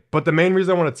shipping. But the main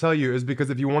reason I want to tell you is because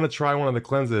if you want to try one of the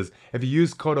cleanses, if you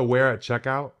use code AWARE at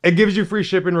checkout, it gives you free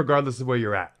shipping regardless of where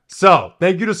you're at. So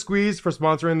thank you to Squeezed for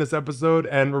sponsoring this episode.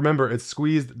 And remember, it's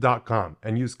squeezed.com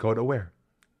and use code AWARE.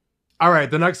 All right,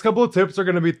 the next couple of tips are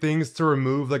going to be things to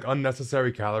remove like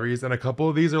unnecessary calories. And a couple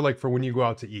of these are like for when you go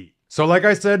out to eat. So like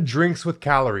I said, drinks with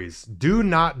calories. Do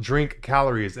not drink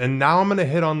calories. And now I'm going to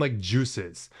hit on like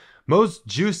juices. Most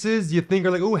juices you think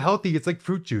are like, oh, healthy. It's like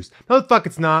fruit juice. No, the fuck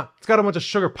it's not. It's got a bunch of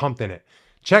sugar pumped in it.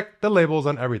 Check the labels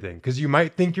on everything because you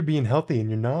might think you're being healthy and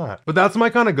you're not. But that's my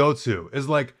kind of go-to is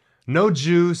like no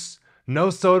juice, no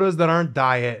sodas that aren't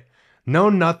diet, no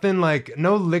nothing, like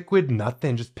no liquid,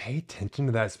 nothing. Just pay attention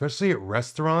to that, especially at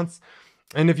restaurants.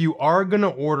 And if you are going to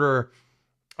order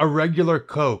a regular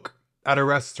Coke at a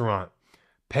restaurant,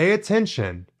 pay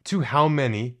attention to how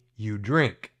many you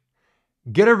drink.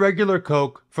 Get a regular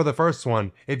Coke for the first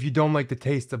one if you don't like the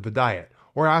taste of the diet,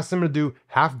 or ask them to do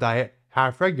half diet,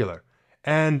 half regular.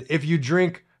 And if you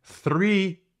drink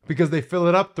 3 because they fill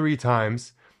it up 3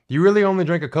 times, you really only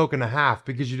drink a Coke and a half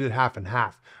because you did half and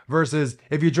half. Versus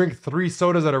if you drink 3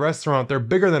 sodas at a restaurant, they're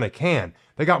bigger than a can.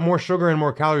 They got more sugar and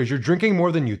more calories. You're drinking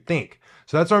more than you think.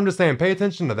 So that's what I'm just saying. Pay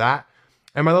attention to that.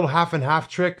 And my little half and half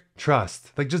trick,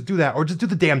 trust. Like just do that or just do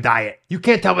the damn diet. You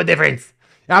can't tell the difference.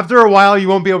 After a while, you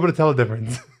won't be able to tell the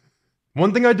difference.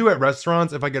 One thing I do at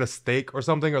restaurants, if I get a steak or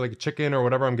something, or like a chicken or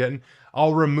whatever I'm getting,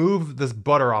 I'll remove this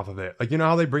butter off of it. Like, you know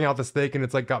how they bring out the steak and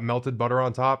it's like got melted butter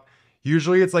on top?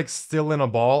 Usually it's like still in a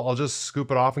ball. I'll just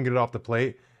scoop it off and get it off the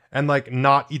plate and like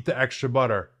not eat the extra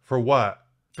butter. For what?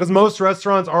 Because most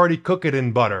restaurants already cook it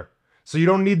in butter. So you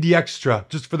don't need the extra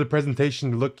just for the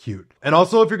presentation to look cute. And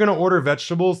also if you're going to order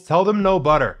vegetables, tell them no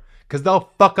butter. Because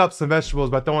they'll fuck up some vegetables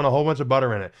by throwing a whole bunch of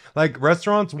butter in it. Like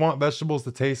restaurants want vegetables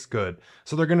to taste good.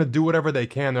 So they're going to do whatever they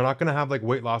can. They're not going to have like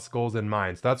weight loss goals in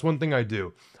mind. So that's one thing I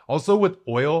do. Also with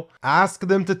oil, ask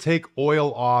them to take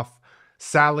oil off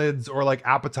salads or like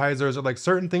appetizers or like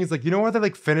certain things. Like, you know where they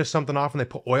like finish something off and they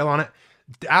put oil on it?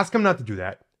 Ask them not to do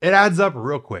that. It adds up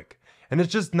real quick. And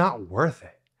it's just not worth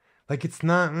it. Like it's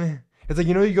not, It's like,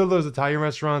 you know, you go to those Italian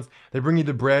restaurants, they bring you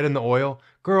the bread and the oil.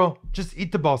 Girl, just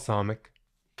eat the balsamic.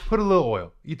 Put a little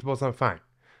oil, eat the balsamic, fine.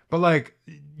 But like,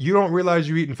 you don't realize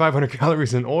you're eating 500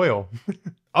 calories in oil.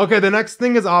 Okay, the next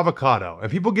thing is avocado.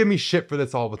 And people give me shit for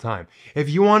this all the time. If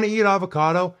you want to eat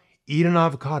avocado, eat an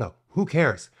avocado. Who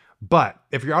cares? But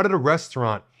if you're out at a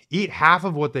restaurant, eat half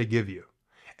of what they give you.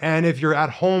 And if you're at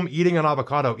home eating an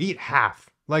avocado, eat half.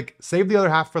 Like, save the other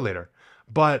half for later.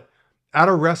 But at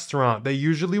a restaurant, they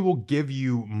usually will give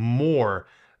you more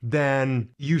than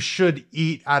you should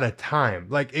eat at a time.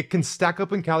 Like, it can stack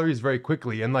up in calories very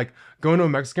quickly. And like going to a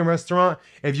Mexican restaurant,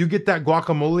 if you get that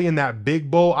guacamole in that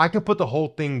big bowl, I can put the whole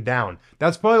thing down.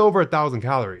 That's probably over 1,000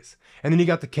 calories. And then you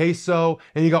got the queso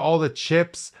and you got all the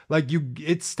chips. Like,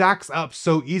 it stacks up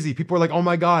so easy. People are like, oh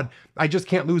my God, I just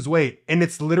can't lose weight. And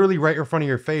it's literally right in front of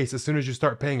your face as soon as you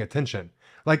start paying attention.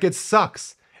 Like, it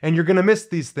sucks. And you're gonna miss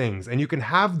these things and you can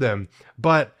have them,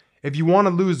 but if you want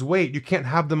to lose weight, you can't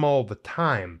have them all the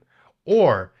time,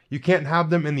 or you can't have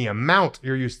them in the amount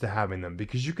you're used to having them,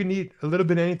 because you can eat a little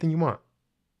bit of anything you want.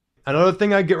 Another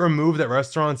thing I get removed at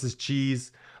restaurants is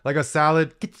cheese. Like a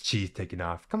salad, get the cheese taken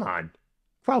off. Come on,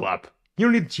 grow up. You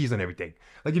don't need the cheese on everything.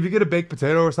 Like if you get a baked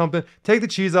potato or something, take the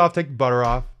cheese off, take the butter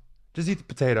off. Just eat the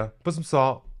potato, put some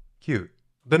salt, cute.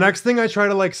 The next thing I try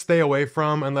to like stay away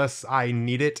from unless I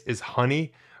need it is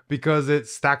honey, because it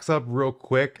stacks up real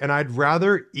quick, and I'd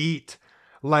rather eat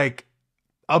like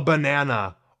a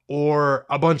banana or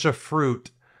a bunch of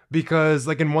fruit, because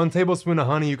like in 1 tablespoon of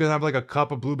honey, you can have like a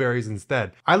cup of blueberries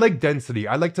instead. I like density.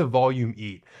 I like to volume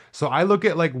eat. So I look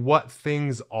at like what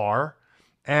things are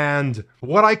and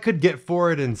what I could get for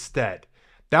it instead.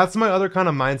 That's my other kind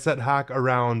of mindset hack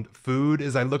around food,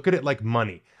 is I look at it like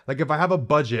money. Like if I have a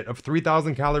budget of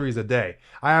 3,000 calories a day,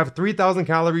 I have 3,000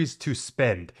 calories to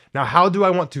spend. Now, how do I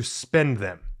want to spend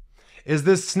them? Is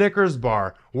this Snickers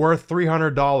bar worth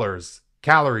 $300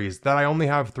 calories that I only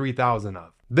have 3,000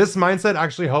 of? This mindset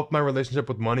actually helped my relationship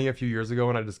with money a few years ago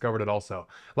when I discovered it also.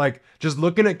 Like just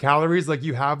looking at calories, like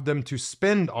you have them to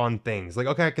spend on things. Like,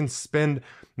 okay, I can spend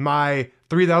my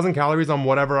 3,000 calories on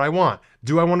whatever I want.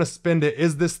 Do I want to spend it?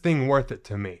 Is this thing worth it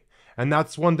to me? And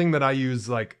that's one thing that I use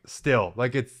like still,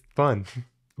 like it's fun.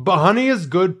 But honey is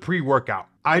good pre-workout.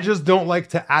 I just don't like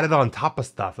to add it on top of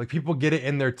stuff. Like people get it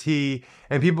in their tea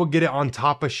and people get it on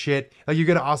top of shit. Like you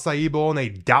get an acai bowl and they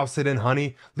douse it in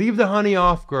honey. Leave the honey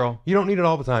off, girl. You don't need it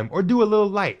all the time. Or do a little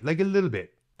light, like a little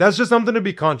bit. That's just something to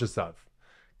be conscious of.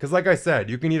 Because like I said,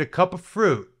 you can eat a cup of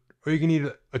fruit or you can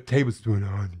eat a tablespoon of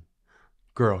honey.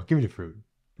 Girl, give me the fruit.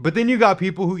 But then you got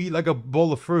people who eat like a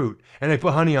bowl of fruit and they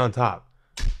put honey on top.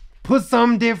 Put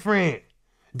something different.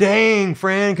 Dang,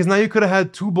 friend, because now you could have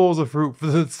had 2 bowls of fruit for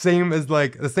the same as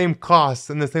like the same cost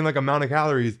and the same like amount of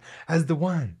calories as the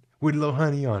one with a little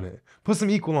honey on it. Put some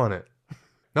equal on it.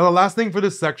 Now the last thing for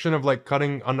this section of like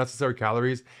cutting unnecessary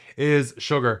calories is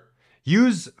sugar.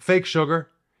 Use fake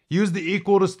sugar. Use the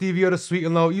equal to stevia to sweet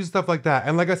and low. Use stuff like that.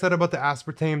 And like I said about the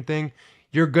aspartame thing,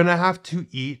 you're gonna have to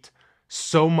eat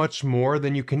so much more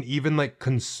than you can even like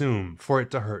consume for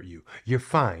it to hurt you. You're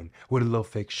fine with a little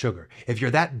fake sugar. If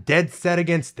you're that dead set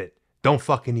against it, don't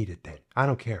fucking eat it then. I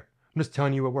don't care. I'm just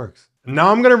telling you what works.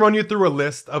 Now I'm gonna run you through a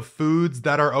list of foods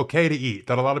that are okay to eat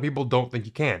that a lot of people don't think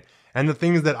you can, and the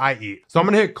things that I eat. So I'm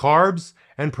gonna hit carbs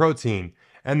and protein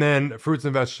and then fruits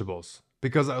and vegetables,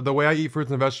 because the way I eat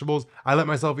fruits and vegetables, I let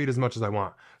myself eat as much as I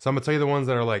want. So I'm gonna tell you the ones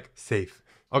that are like safe.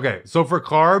 Okay, so for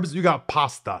carbs, you got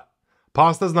pasta.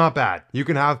 Pasta's not bad. You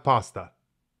can have pasta.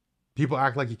 People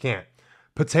act like you can't.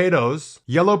 Potatoes,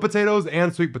 yellow potatoes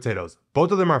and sweet potatoes.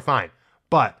 Both of them are fine.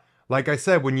 But like I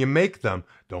said, when you make them,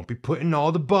 don't be putting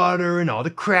all the butter and all the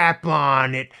crap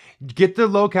on it. Get the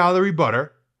low calorie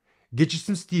butter. Get you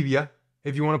some stevia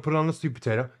if you want to put it on the sweet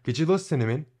potato. Get you a little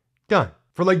cinnamon. Done.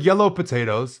 For like yellow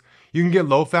potatoes, you can get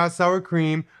low fat sour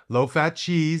cream, low fat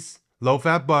cheese, low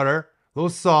fat butter, a little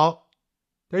salt.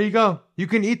 There you go. You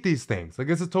can eat these things. Like,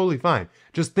 this is totally fine.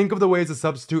 Just think of the ways to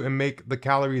substitute and make the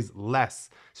calories less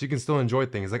so you can still enjoy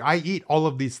things. Like, I eat all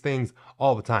of these things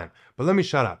all the time. But let me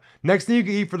shut up. Next thing you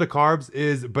can eat for the carbs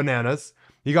is bananas.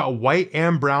 You got white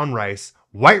and brown rice.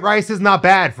 White rice is not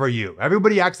bad for you.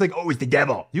 Everybody acts like, oh, it's the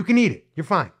devil. You can eat it. You're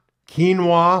fine.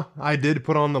 Quinoa, I did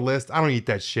put on the list. I don't eat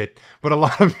that shit. But a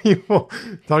lot of people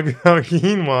talk about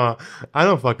quinoa. I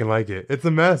don't fucking like it. It's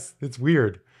a mess. It's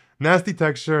weird. Nasty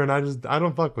texture, and I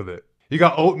don't fuck with it. You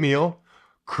got oatmeal,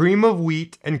 cream of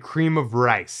wheat, and cream of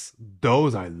rice.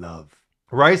 Those I love.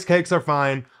 Rice cakes are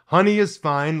fine. Honey is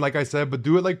fine, like I said, but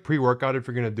do it like pre-workout if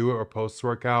you're gonna do it, or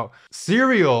post-workout.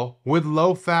 Cereal with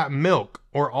low-fat milk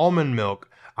or almond milk.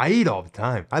 I eat all the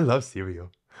time. I love cereal.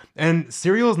 And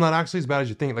cereal is not actually as bad as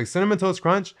you think. Like Cinnamon Toast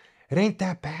Crunch, it ain't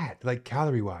that bad, like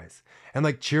calorie-wise. And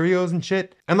like Cheerios and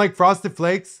shit. And like Frosted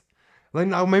Flakes. Like,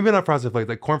 no, maybe not Frosted Flakes,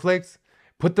 like cornflakes.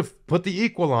 Put the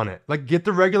equal on it. Like get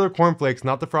the regular cornflakes,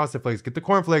 not the Frosted Flakes. Get the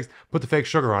cornflakes, put the fake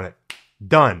sugar on it.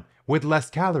 Done. With less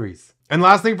calories. And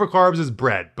last thing for carbs is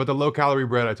bread, but the low calorie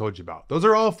bread I told you about. Those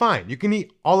are all fine. You can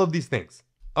eat all of these things.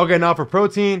 Okay, now for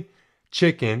protein,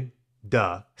 chicken,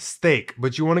 duh, steak,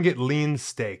 but you want to get lean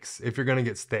steaks if you're gonna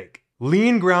get steak.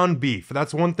 Lean ground beef,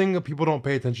 that's one thing that people don't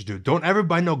pay attention to. Don't ever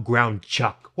buy no ground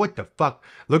chuck. What the fuck?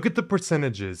 Look at the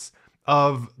percentages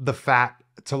of the fat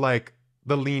to like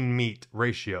the lean meat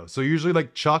ratio. So usually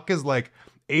like chuck is like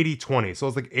 80-20. So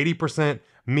it's like 80%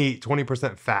 meat,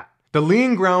 20% fat. The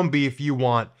lean ground beef you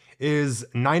want is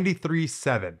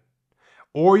 93.7.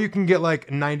 Or you can get like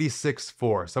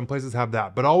 96.4. Some places have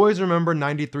that. But always remember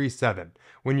 93.7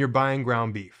 when you're buying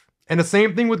ground beef. And the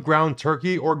same thing with ground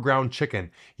turkey or ground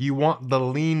chicken. You want the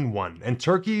lean one. And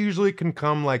turkey usually can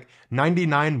come like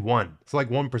 99.1. So like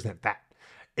 1% fat.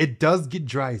 It does get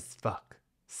dry as fuck.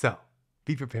 So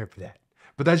be prepared for that.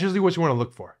 But that's usually what you want to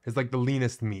look for. It's like the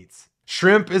leanest meats.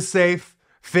 Shrimp is safe.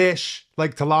 Fish,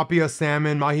 like tilapia,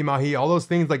 salmon, mahi-mahi, all those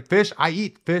things. Like fish, I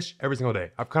eat fish every single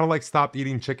day. I've kind of like stopped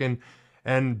eating chicken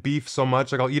and beef so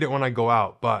much. Like I'll eat it when I go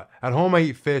out. But at home I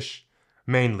eat fish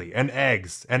mainly. And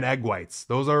eggs and egg whites.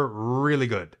 Those are really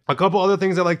good. A couple other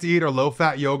things I like to eat are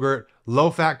low-fat yogurt,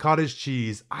 low-fat cottage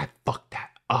cheese. I fucked that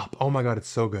up. Oh my God, it's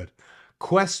so good.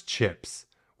 Quest chips,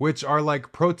 which are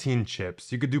like protein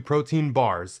chips. You could do protein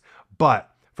bars.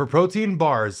 But for protein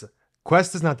bars,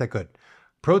 Quest is not that good.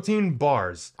 Protein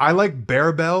bars. I like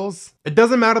Bear Bells. It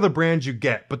doesn't matter the brand you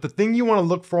get, but the thing you want to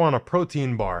look for on a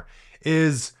protein bar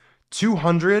is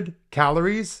 200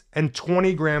 calories and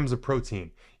 20 grams of protein.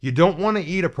 You don't want to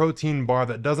eat a protein bar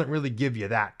that doesn't really give you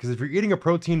that, because if you're eating a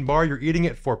protein bar, you're eating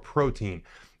it for protein.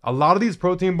 A lot of these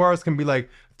protein bars can be like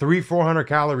 300-400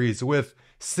 calories with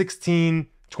 16-20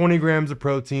 grams of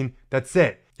protein. That's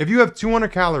it. If you have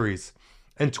 200 calories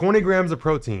and 20 grams of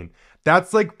protein,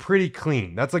 that's like pretty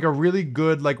clean. That's like a really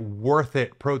good, like worth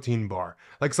it protein bar.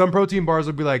 Like some protein bars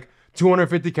would be like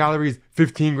 250 calories,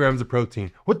 15 grams of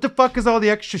protein. What the fuck is all the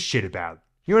extra shit about?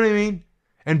 You know what I mean?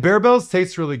 And Bear Bells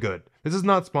taste really good. This is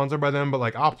not sponsored by them, but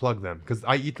like I'll plug them because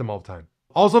I eat them all the time.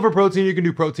 Also for protein, you can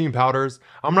do protein powders.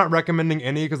 I'm not recommending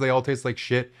any because they all taste like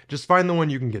shit. Just find the one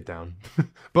you can get down.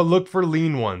 But look for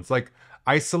lean ones. Like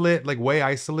isolate, like whey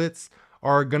isolates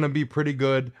are gonna be pretty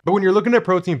good. But when you're looking at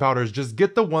protein powders, just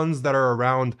get the ones that are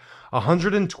around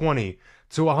 120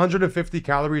 to 150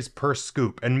 calories per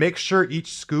scoop, and make sure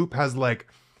each scoop has like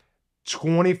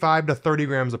 25 to 30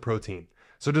 grams of protein.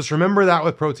 So just remember that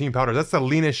with protein powders. That's the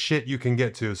leanest shit you can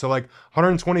get to. So like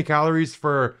 120 calories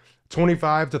for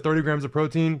 25 to 30 grams of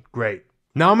protein, great.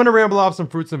 Now I'm gonna ramble off some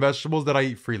fruits and vegetables that I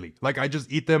eat freely. Like I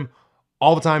just eat them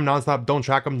all the time, nonstop. Don't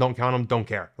track them, don't count them, don't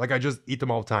care. Like I just eat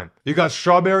them all the time. You got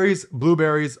strawberries,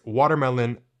 blueberries,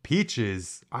 watermelon,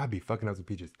 peaches. I'd be fucking up with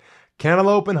peaches.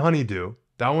 Cantaloupe and honeydew.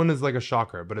 That one is like a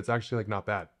shocker, but it's actually like not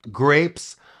bad.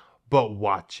 Grapes, but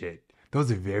watch it.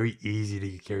 Those are very easy to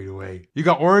get carried away. You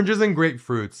got oranges and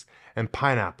grapefruits and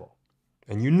pineapple.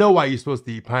 And you know why you're supposed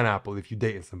to eat pineapple if you're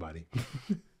dating somebody.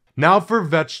 Now for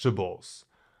vegetables.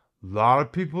 A lot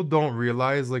of people don't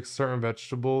realize like certain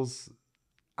vegetables,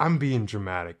 I'm being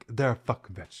dramatic, they're a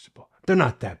fucking vegetable. They're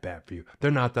not that bad for you. They're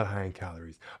not that high in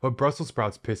calories. But Brussels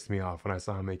sprouts pissed me off when I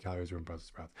saw how many calories were in Brussels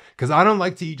sprouts. Because I don't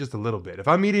like to eat just a little bit. If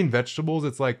I'm eating vegetables,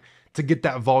 it's like to get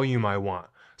that volume I want.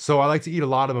 So I like to eat a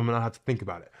lot of them and not have to think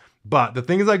about it. But the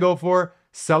things I go for,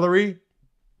 celery,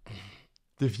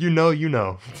 if you know, you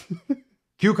know.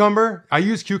 Cucumber, I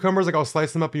use cucumbers, like I'll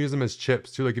slice them up and use them as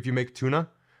chips too. Like if you make tuna,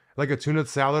 like a tuna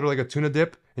salad or like a tuna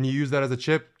dip, and you use that as a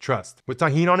chip, trust. With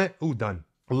tahini on it, ooh, done.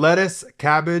 Lettuce,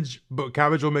 cabbage, but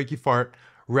cabbage will make you fart.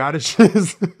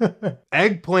 Radishes,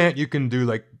 eggplant you can do,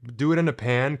 like do it in a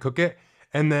pan, cook it,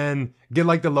 and then get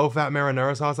like the low-fat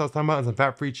marinara sauce I was talking about and some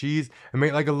fat-free cheese and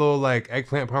make like a little like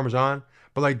eggplant parmesan.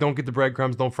 But like don't get the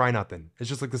breadcrumbs, don't fry nothing. It's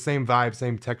just like the same vibe,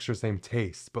 same texture, same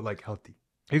taste, but like healthy.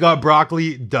 You got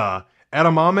broccoli, duh.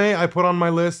 Edamame I put on my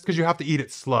list because you have to eat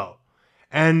it slow.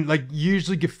 And like you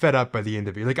usually get fed up by the end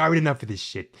of it. You're like, I already enough of this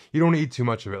shit. You don't want to eat too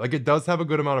much of it. Like it does have a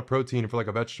good amount of protein for like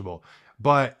a vegetable,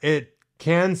 but it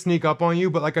can sneak up on you.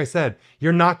 But like I said,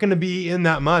 you're not going to be eating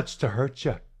that much to hurt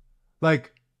you.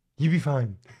 Like you be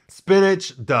fine.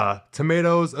 Spinach, duh.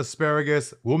 Tomatoes,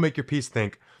 asparagus, will make your peas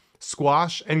think.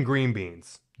 Squash and green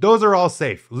beans. Those are all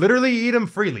safe. Literally eat them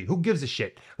freely. Who gives a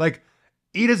shit? Like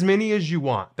eat as many as you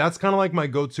want. That's kind of like my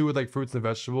go-to with like fruits and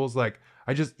vegetables. Like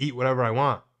I just eat whatever I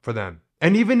want for them.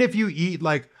 And even if you eat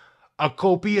like a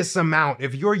copious amount,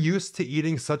 if you're used to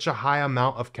eating such a high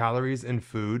amount of calories in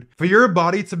food, for your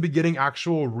body to be getting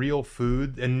actual real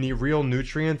food and real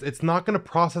nutrients, it's not going to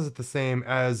process it the same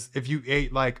as if you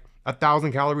ate like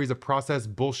 1,000 calories of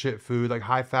processed bullshit food, like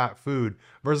high fat food,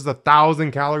 versus 1,000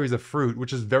 calories of fruit,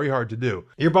 which is very hard to do.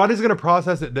 Your body's going to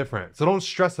process it different. So don't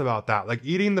stress about that. Like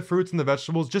eating the fruits and the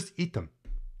vegetables, just eat them.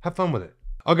 Have fun with it.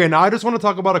 Okay, now I just want to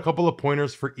talk about a couple of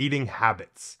pointers for eating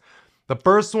habits. The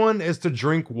first one is to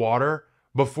drink water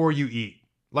before you eat.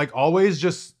 Like always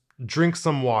just drink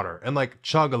some water and like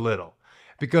chug a little.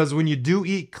 Because when you do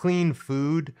eat clean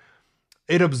food,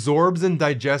 it absorbs and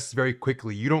digests very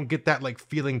quickly. You don't get that like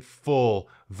feeling full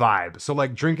vibe. So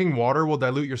like drinking water will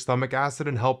dilute your stomach acid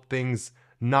and help things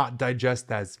not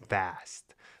digest as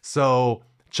fast. So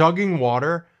chugging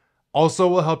water also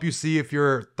will help you see if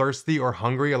you're thirsty or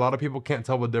hungry. A lot of people can't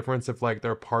tell the difference if like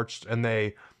they're parched and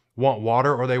they want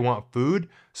water or they want food.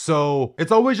 So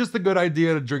it's always just a good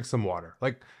idea to drink some water.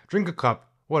 Like drink a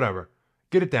cup, whatever,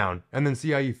 get it down and then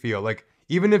see how you feel. Like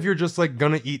even if you're just like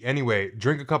gonna eat anyway,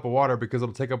 drink a cup of water because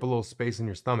it'll take up a little space in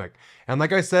your stomach. And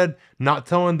like I said, not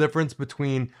telling the difference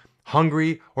between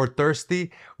hungry or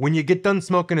thirsty. When you get done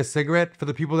smoking a cigarette, for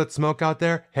the people that smoke out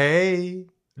there, hey,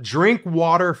 drink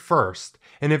water first.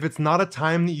 And if it's not a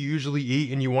time that you usually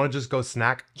eat and you wanna just go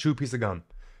snack, chew a piece of gum.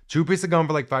 Chew a piece of gum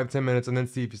for like 5-10 minutes and then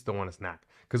see if you still want to snack.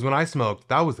 Because when I smoked,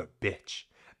 that was a bitch.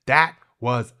 That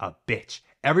was a bitch.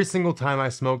 Every single time I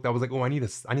smoked, I was like, oh, I need a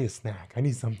snack. I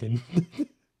need something.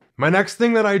 My next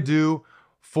thing that I do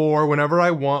for whenever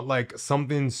I want like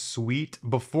something sweet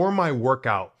before my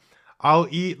workout, I'll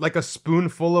eat like a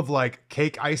spoonful of like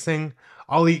cake icing.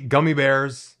 I'll eat gummy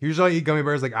bears. Usually I eat gummy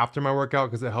bears like after my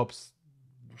workout because it helps.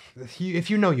 If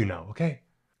you know, you know, okay?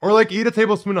 Or like eat a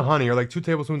tablespoon of honey or like 2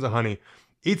 tablespoons of honey.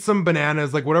 Eat some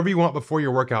bananas, like whatever you want before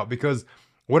your workout, because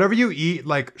whatever you eat,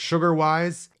 like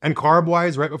sugar-wise and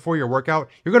carb-wise right before your workout,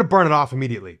 you're gonna burn it off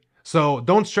immediately. So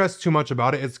don't stress too much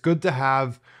about it. It's good to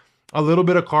have a little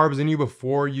bit of carbs in you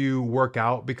before you work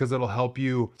out because it'll help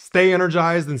you stay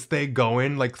energized and stay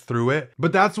going like through it.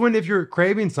 But that's when if you're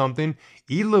craving something,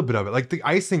 eat a little bit of it. Like the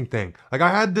icing thing. Like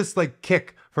I had this like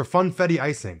kick for funfetti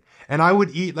icing. And I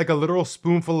would eat like a literal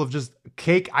spoonful of just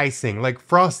cake icing, like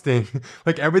frosting,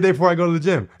 like every day before I go to the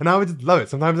gym. And I would just love it.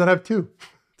 Sometimes I'd have 2.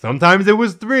 Sometimes it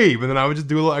was 3, but then I would just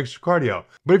do a little extra cardio.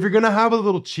 But if you're gonna have a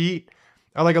little cheat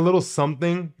or like a little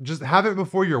something, just have it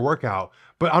before your workout.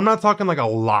 But I'm not talking like a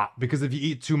lot because if you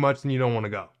eat too much, then you don't wanna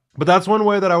go. But that's one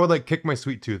way that I would like kick my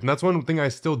sweet tooth. And that's one thing I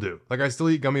still do. Like I still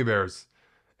eat gummy bears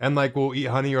and like we'll eat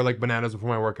honey or like bananas before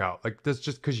my workout. Like that's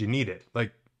just cause you need it.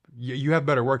 Like you have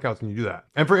better workouts when you do that.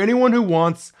 And for anyone who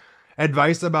wants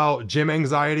advice about gym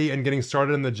anxiety and getting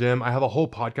started in the gym, I have a whole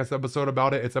podcast episode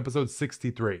about it. It's episode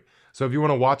 63. So if you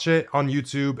want to watch it on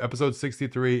YouTube, episode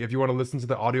 63, if you want to listen to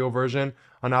the audio version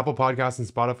on Apple Podcasts and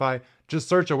Spotify, just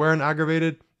search Aware and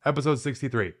Aggravated, episode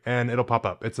 63, and it'll pop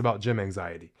up. It's about gym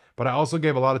anxiety. But I also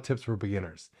gave a lot of tips for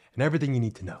beginners and everything you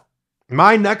need to know.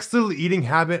 My next little eating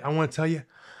habit, I want to tell you,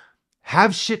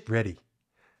 have shit ready.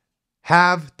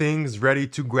 Have things ready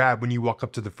to grab when you walk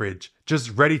up to the fridge.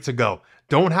 Just ready to go.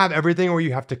 Don't have everything or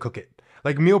you have to cook it.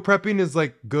 Like meal prepping is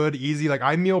like good, easy. Like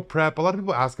I meal prep. A lot of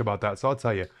people ask about that. So I'll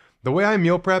tell you. The way I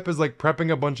meal prep is like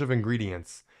prepping a bunch of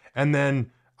ingredients. And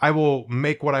then I will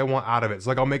make what I want out of it.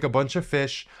 So like I'll make a bunch of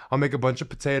fish. I'll make a bunch of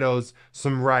potatoes,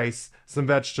 some rice, some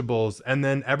vegetables. And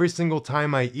then every single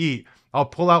time I eat, I'll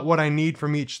pull out what I need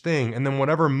from each thing. And then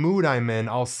whatever mood I'm in,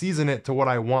 I'll season it to what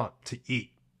I want to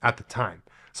eat at the time.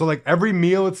 So like every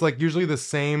meal, it's like usually the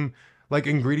same like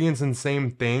ingredients and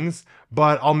same things,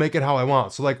 but I'll make it how I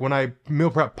want. So like when I meal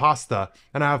prep pasta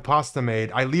and I have pasta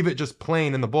made, I leave it just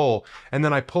plain in the bowl and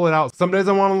then I pull it out. Some days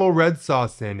I want a little red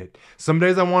sauce in it. Some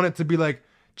days I want it to be like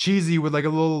cheesy with like a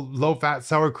little low fat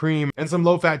sour cream and some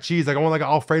low fat cheese. Like I want like an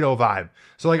Alfredo vibe.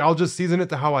 So like I'll just season it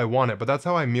to how I want it, but that's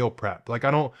how I meal prep. Like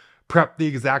I don't prep the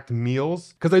exact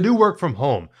meals because I do work from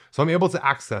home. So I'm able to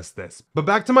access this. But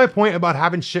back to my point about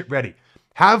having shit ready.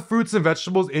 Have fruits and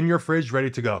vegetables in your fridge ready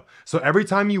to go. So every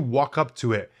time you walk up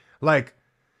to it, like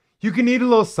you can eat a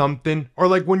little something, or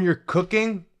like when you're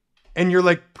cooking and you're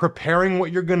like preparing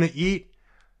what you're gonna eat,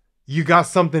 you got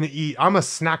something to eat. I'm a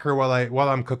snacker while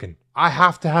I'm cooking. I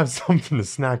have to have something to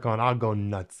snack on. I'll go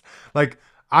nuts. Like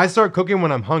I start cooking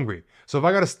when I'm hungry. So if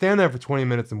I gotta stand there for 20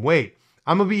 minutes and wait,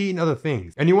 I'm gonna be eating other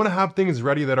things. And you wanna have things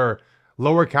ready that are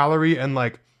lower calorie and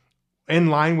like in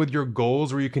line with your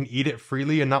goals where you can eat it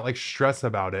freely and not like stress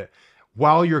about it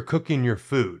while you're cooking your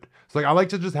food. So like I like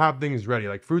to just have things ready,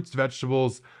 like fruits,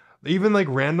 vegetables, even like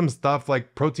random stuff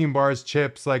like protein bars,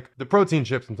 chips, like the protein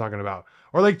chips I'm talking about,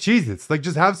 or like Cheez-Its. Like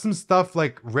just have some stuff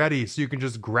like ready so you can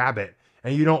just grab it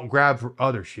and you don't grab for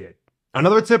other shit.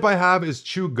 Another tip I have is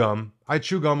chew gum. I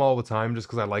chew gum all the time just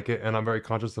because I like it and I'm very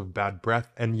conscious of bad breath,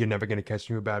 and you're never gonna catch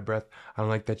me with bad breath. I don't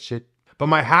like that shit. But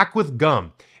my hack with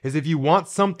gum is if you want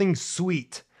something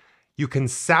sweet, you can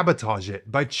sabotage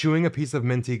it by chewing a piece of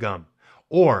minty gum.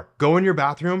 Or go in your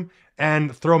bathroom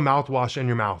and throw mouthwash in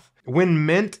your mouth. When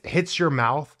mint hits your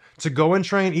mouth, to go and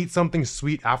try and eat something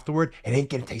sweet afterward, it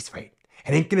ain't gonna taste right.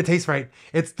 It ain't gonna taste right.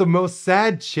 It's the most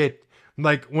sad shit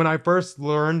Like when I first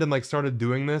learned and like started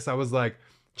doing this, I was like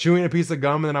chewing a piece of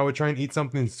gum and then I would try and eat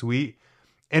something sweet.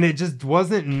 And it just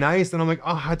wasn't nice. And I'm like,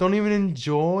 oh, I don't even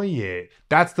enjoy it.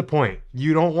 That's the point.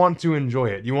 You don't want to enjoy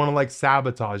it. You want to like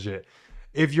sabotage it.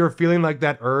 If you're feeling like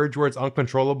that urge where it's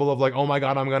uncontrollable of like, oh my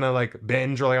God, I'm gonna like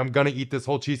binge or like I'm gonna eat this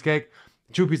whole cheesecake,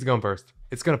 chew a piece of gum first.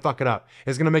 It's gonna fuck it up.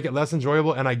 It's gonna make it less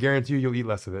enjoyable and I guarantee you'll eat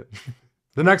less of it.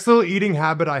 The next little eating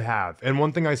habit I have, and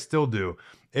one thing I still do,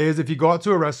 is if you go out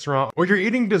to a restaurant or you're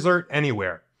eating dessert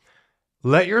anywhere,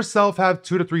 let yourself have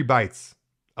 2 to 3 bites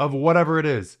of whatever it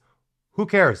is. Who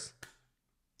cares?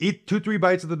 Eat 2-3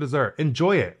 bites of the dessert.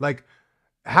 Enjoy it. Like,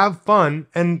 have fun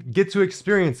and get to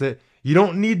experience it. You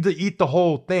don't need to eat the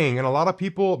whole thing. And a lot of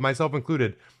people, myself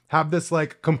included, have this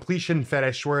like completion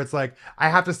fetish where it's like, I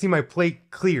have to see my plate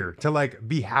clear to like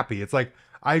be happy. It's like,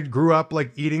 I grew up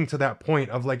like eating to that point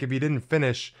of like, if you didn't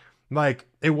finish, like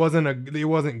it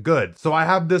wasn't good. So I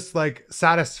have this like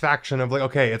satisfaction of like,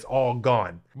 okay, it's all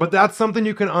gone. But that's something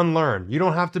you can unlearn. You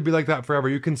don't have to be like that forever.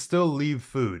 You can still leave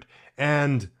food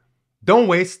and don't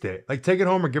waste it. Like take it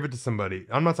home or give it to somebody.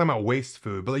 I'm not talking about waste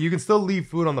food, but like, you can still leave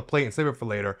food on the plate and save it for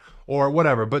later or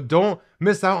whatever. But don't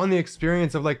miss out on the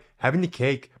experience of like having the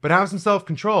cake, but have some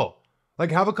self-control.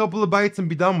 Like have a couple of bites and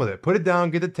be done with it. Put it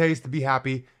down, get the taste, be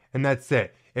happy, and that's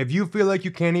it. If you feel like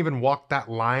you can't even walk that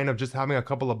line of just having a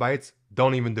couple of bites,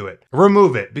 don't even do it.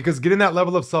 Remove it, because getting that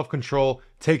level of self-control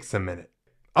takes a minute.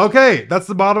 Okay, that's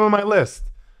the bottom of my list.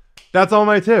 That's all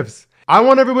my tips. I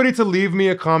want everybody to leave me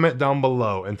a comment down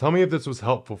below and tell me if this was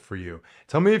helpful for you.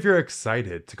 Tell me if you're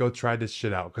excited to go try this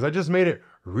shit out, because I just made it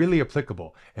really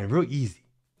applicable and real easy.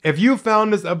 If you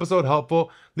found this episode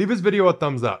helpful, leave this video a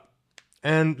thumbs up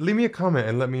and leave me a comment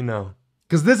and let me know.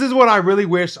 Because this is what I really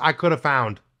wish I could have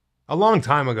found a long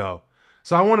time ago.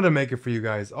 So I wanted to make it for you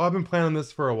guys. Oh, I've been planning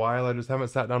this for a while. I just haven't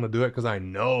sat down to do it because I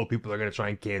know people are going to try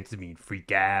and cancel me and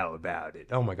freak out about it.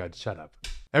 Oh my God, shut up.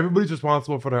 Everybody's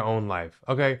responsible for their own life,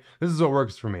 okay? This is what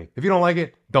works for me. If you don't like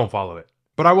it, don't follow it.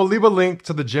 But I will leave a link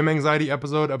to the gym anxiety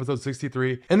episode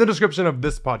 63, in the description of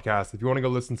this podcast if you want to go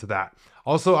listen to that.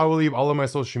 Also, I will leave all of my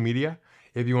social media.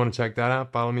 If you want to check that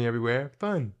out, follow me everywhere.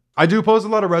 Fun. I do post a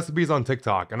lot of recipes on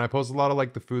TikTok, and I post a lot of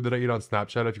like the food that I eat on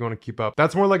Snapchat if you want to keep up.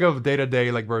 That's more like a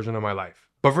day-to-day like version of my life.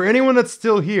 But for anyone that's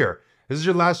still here, this is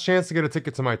your last chance to get a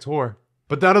ticket to my tour.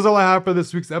 But that is all I have for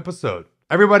this week's episode.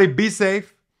 Everybody be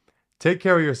safe, take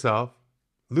care of yourself,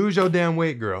 lose your damn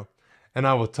weight, girl, and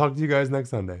I will talk to you guys next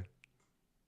Sunday.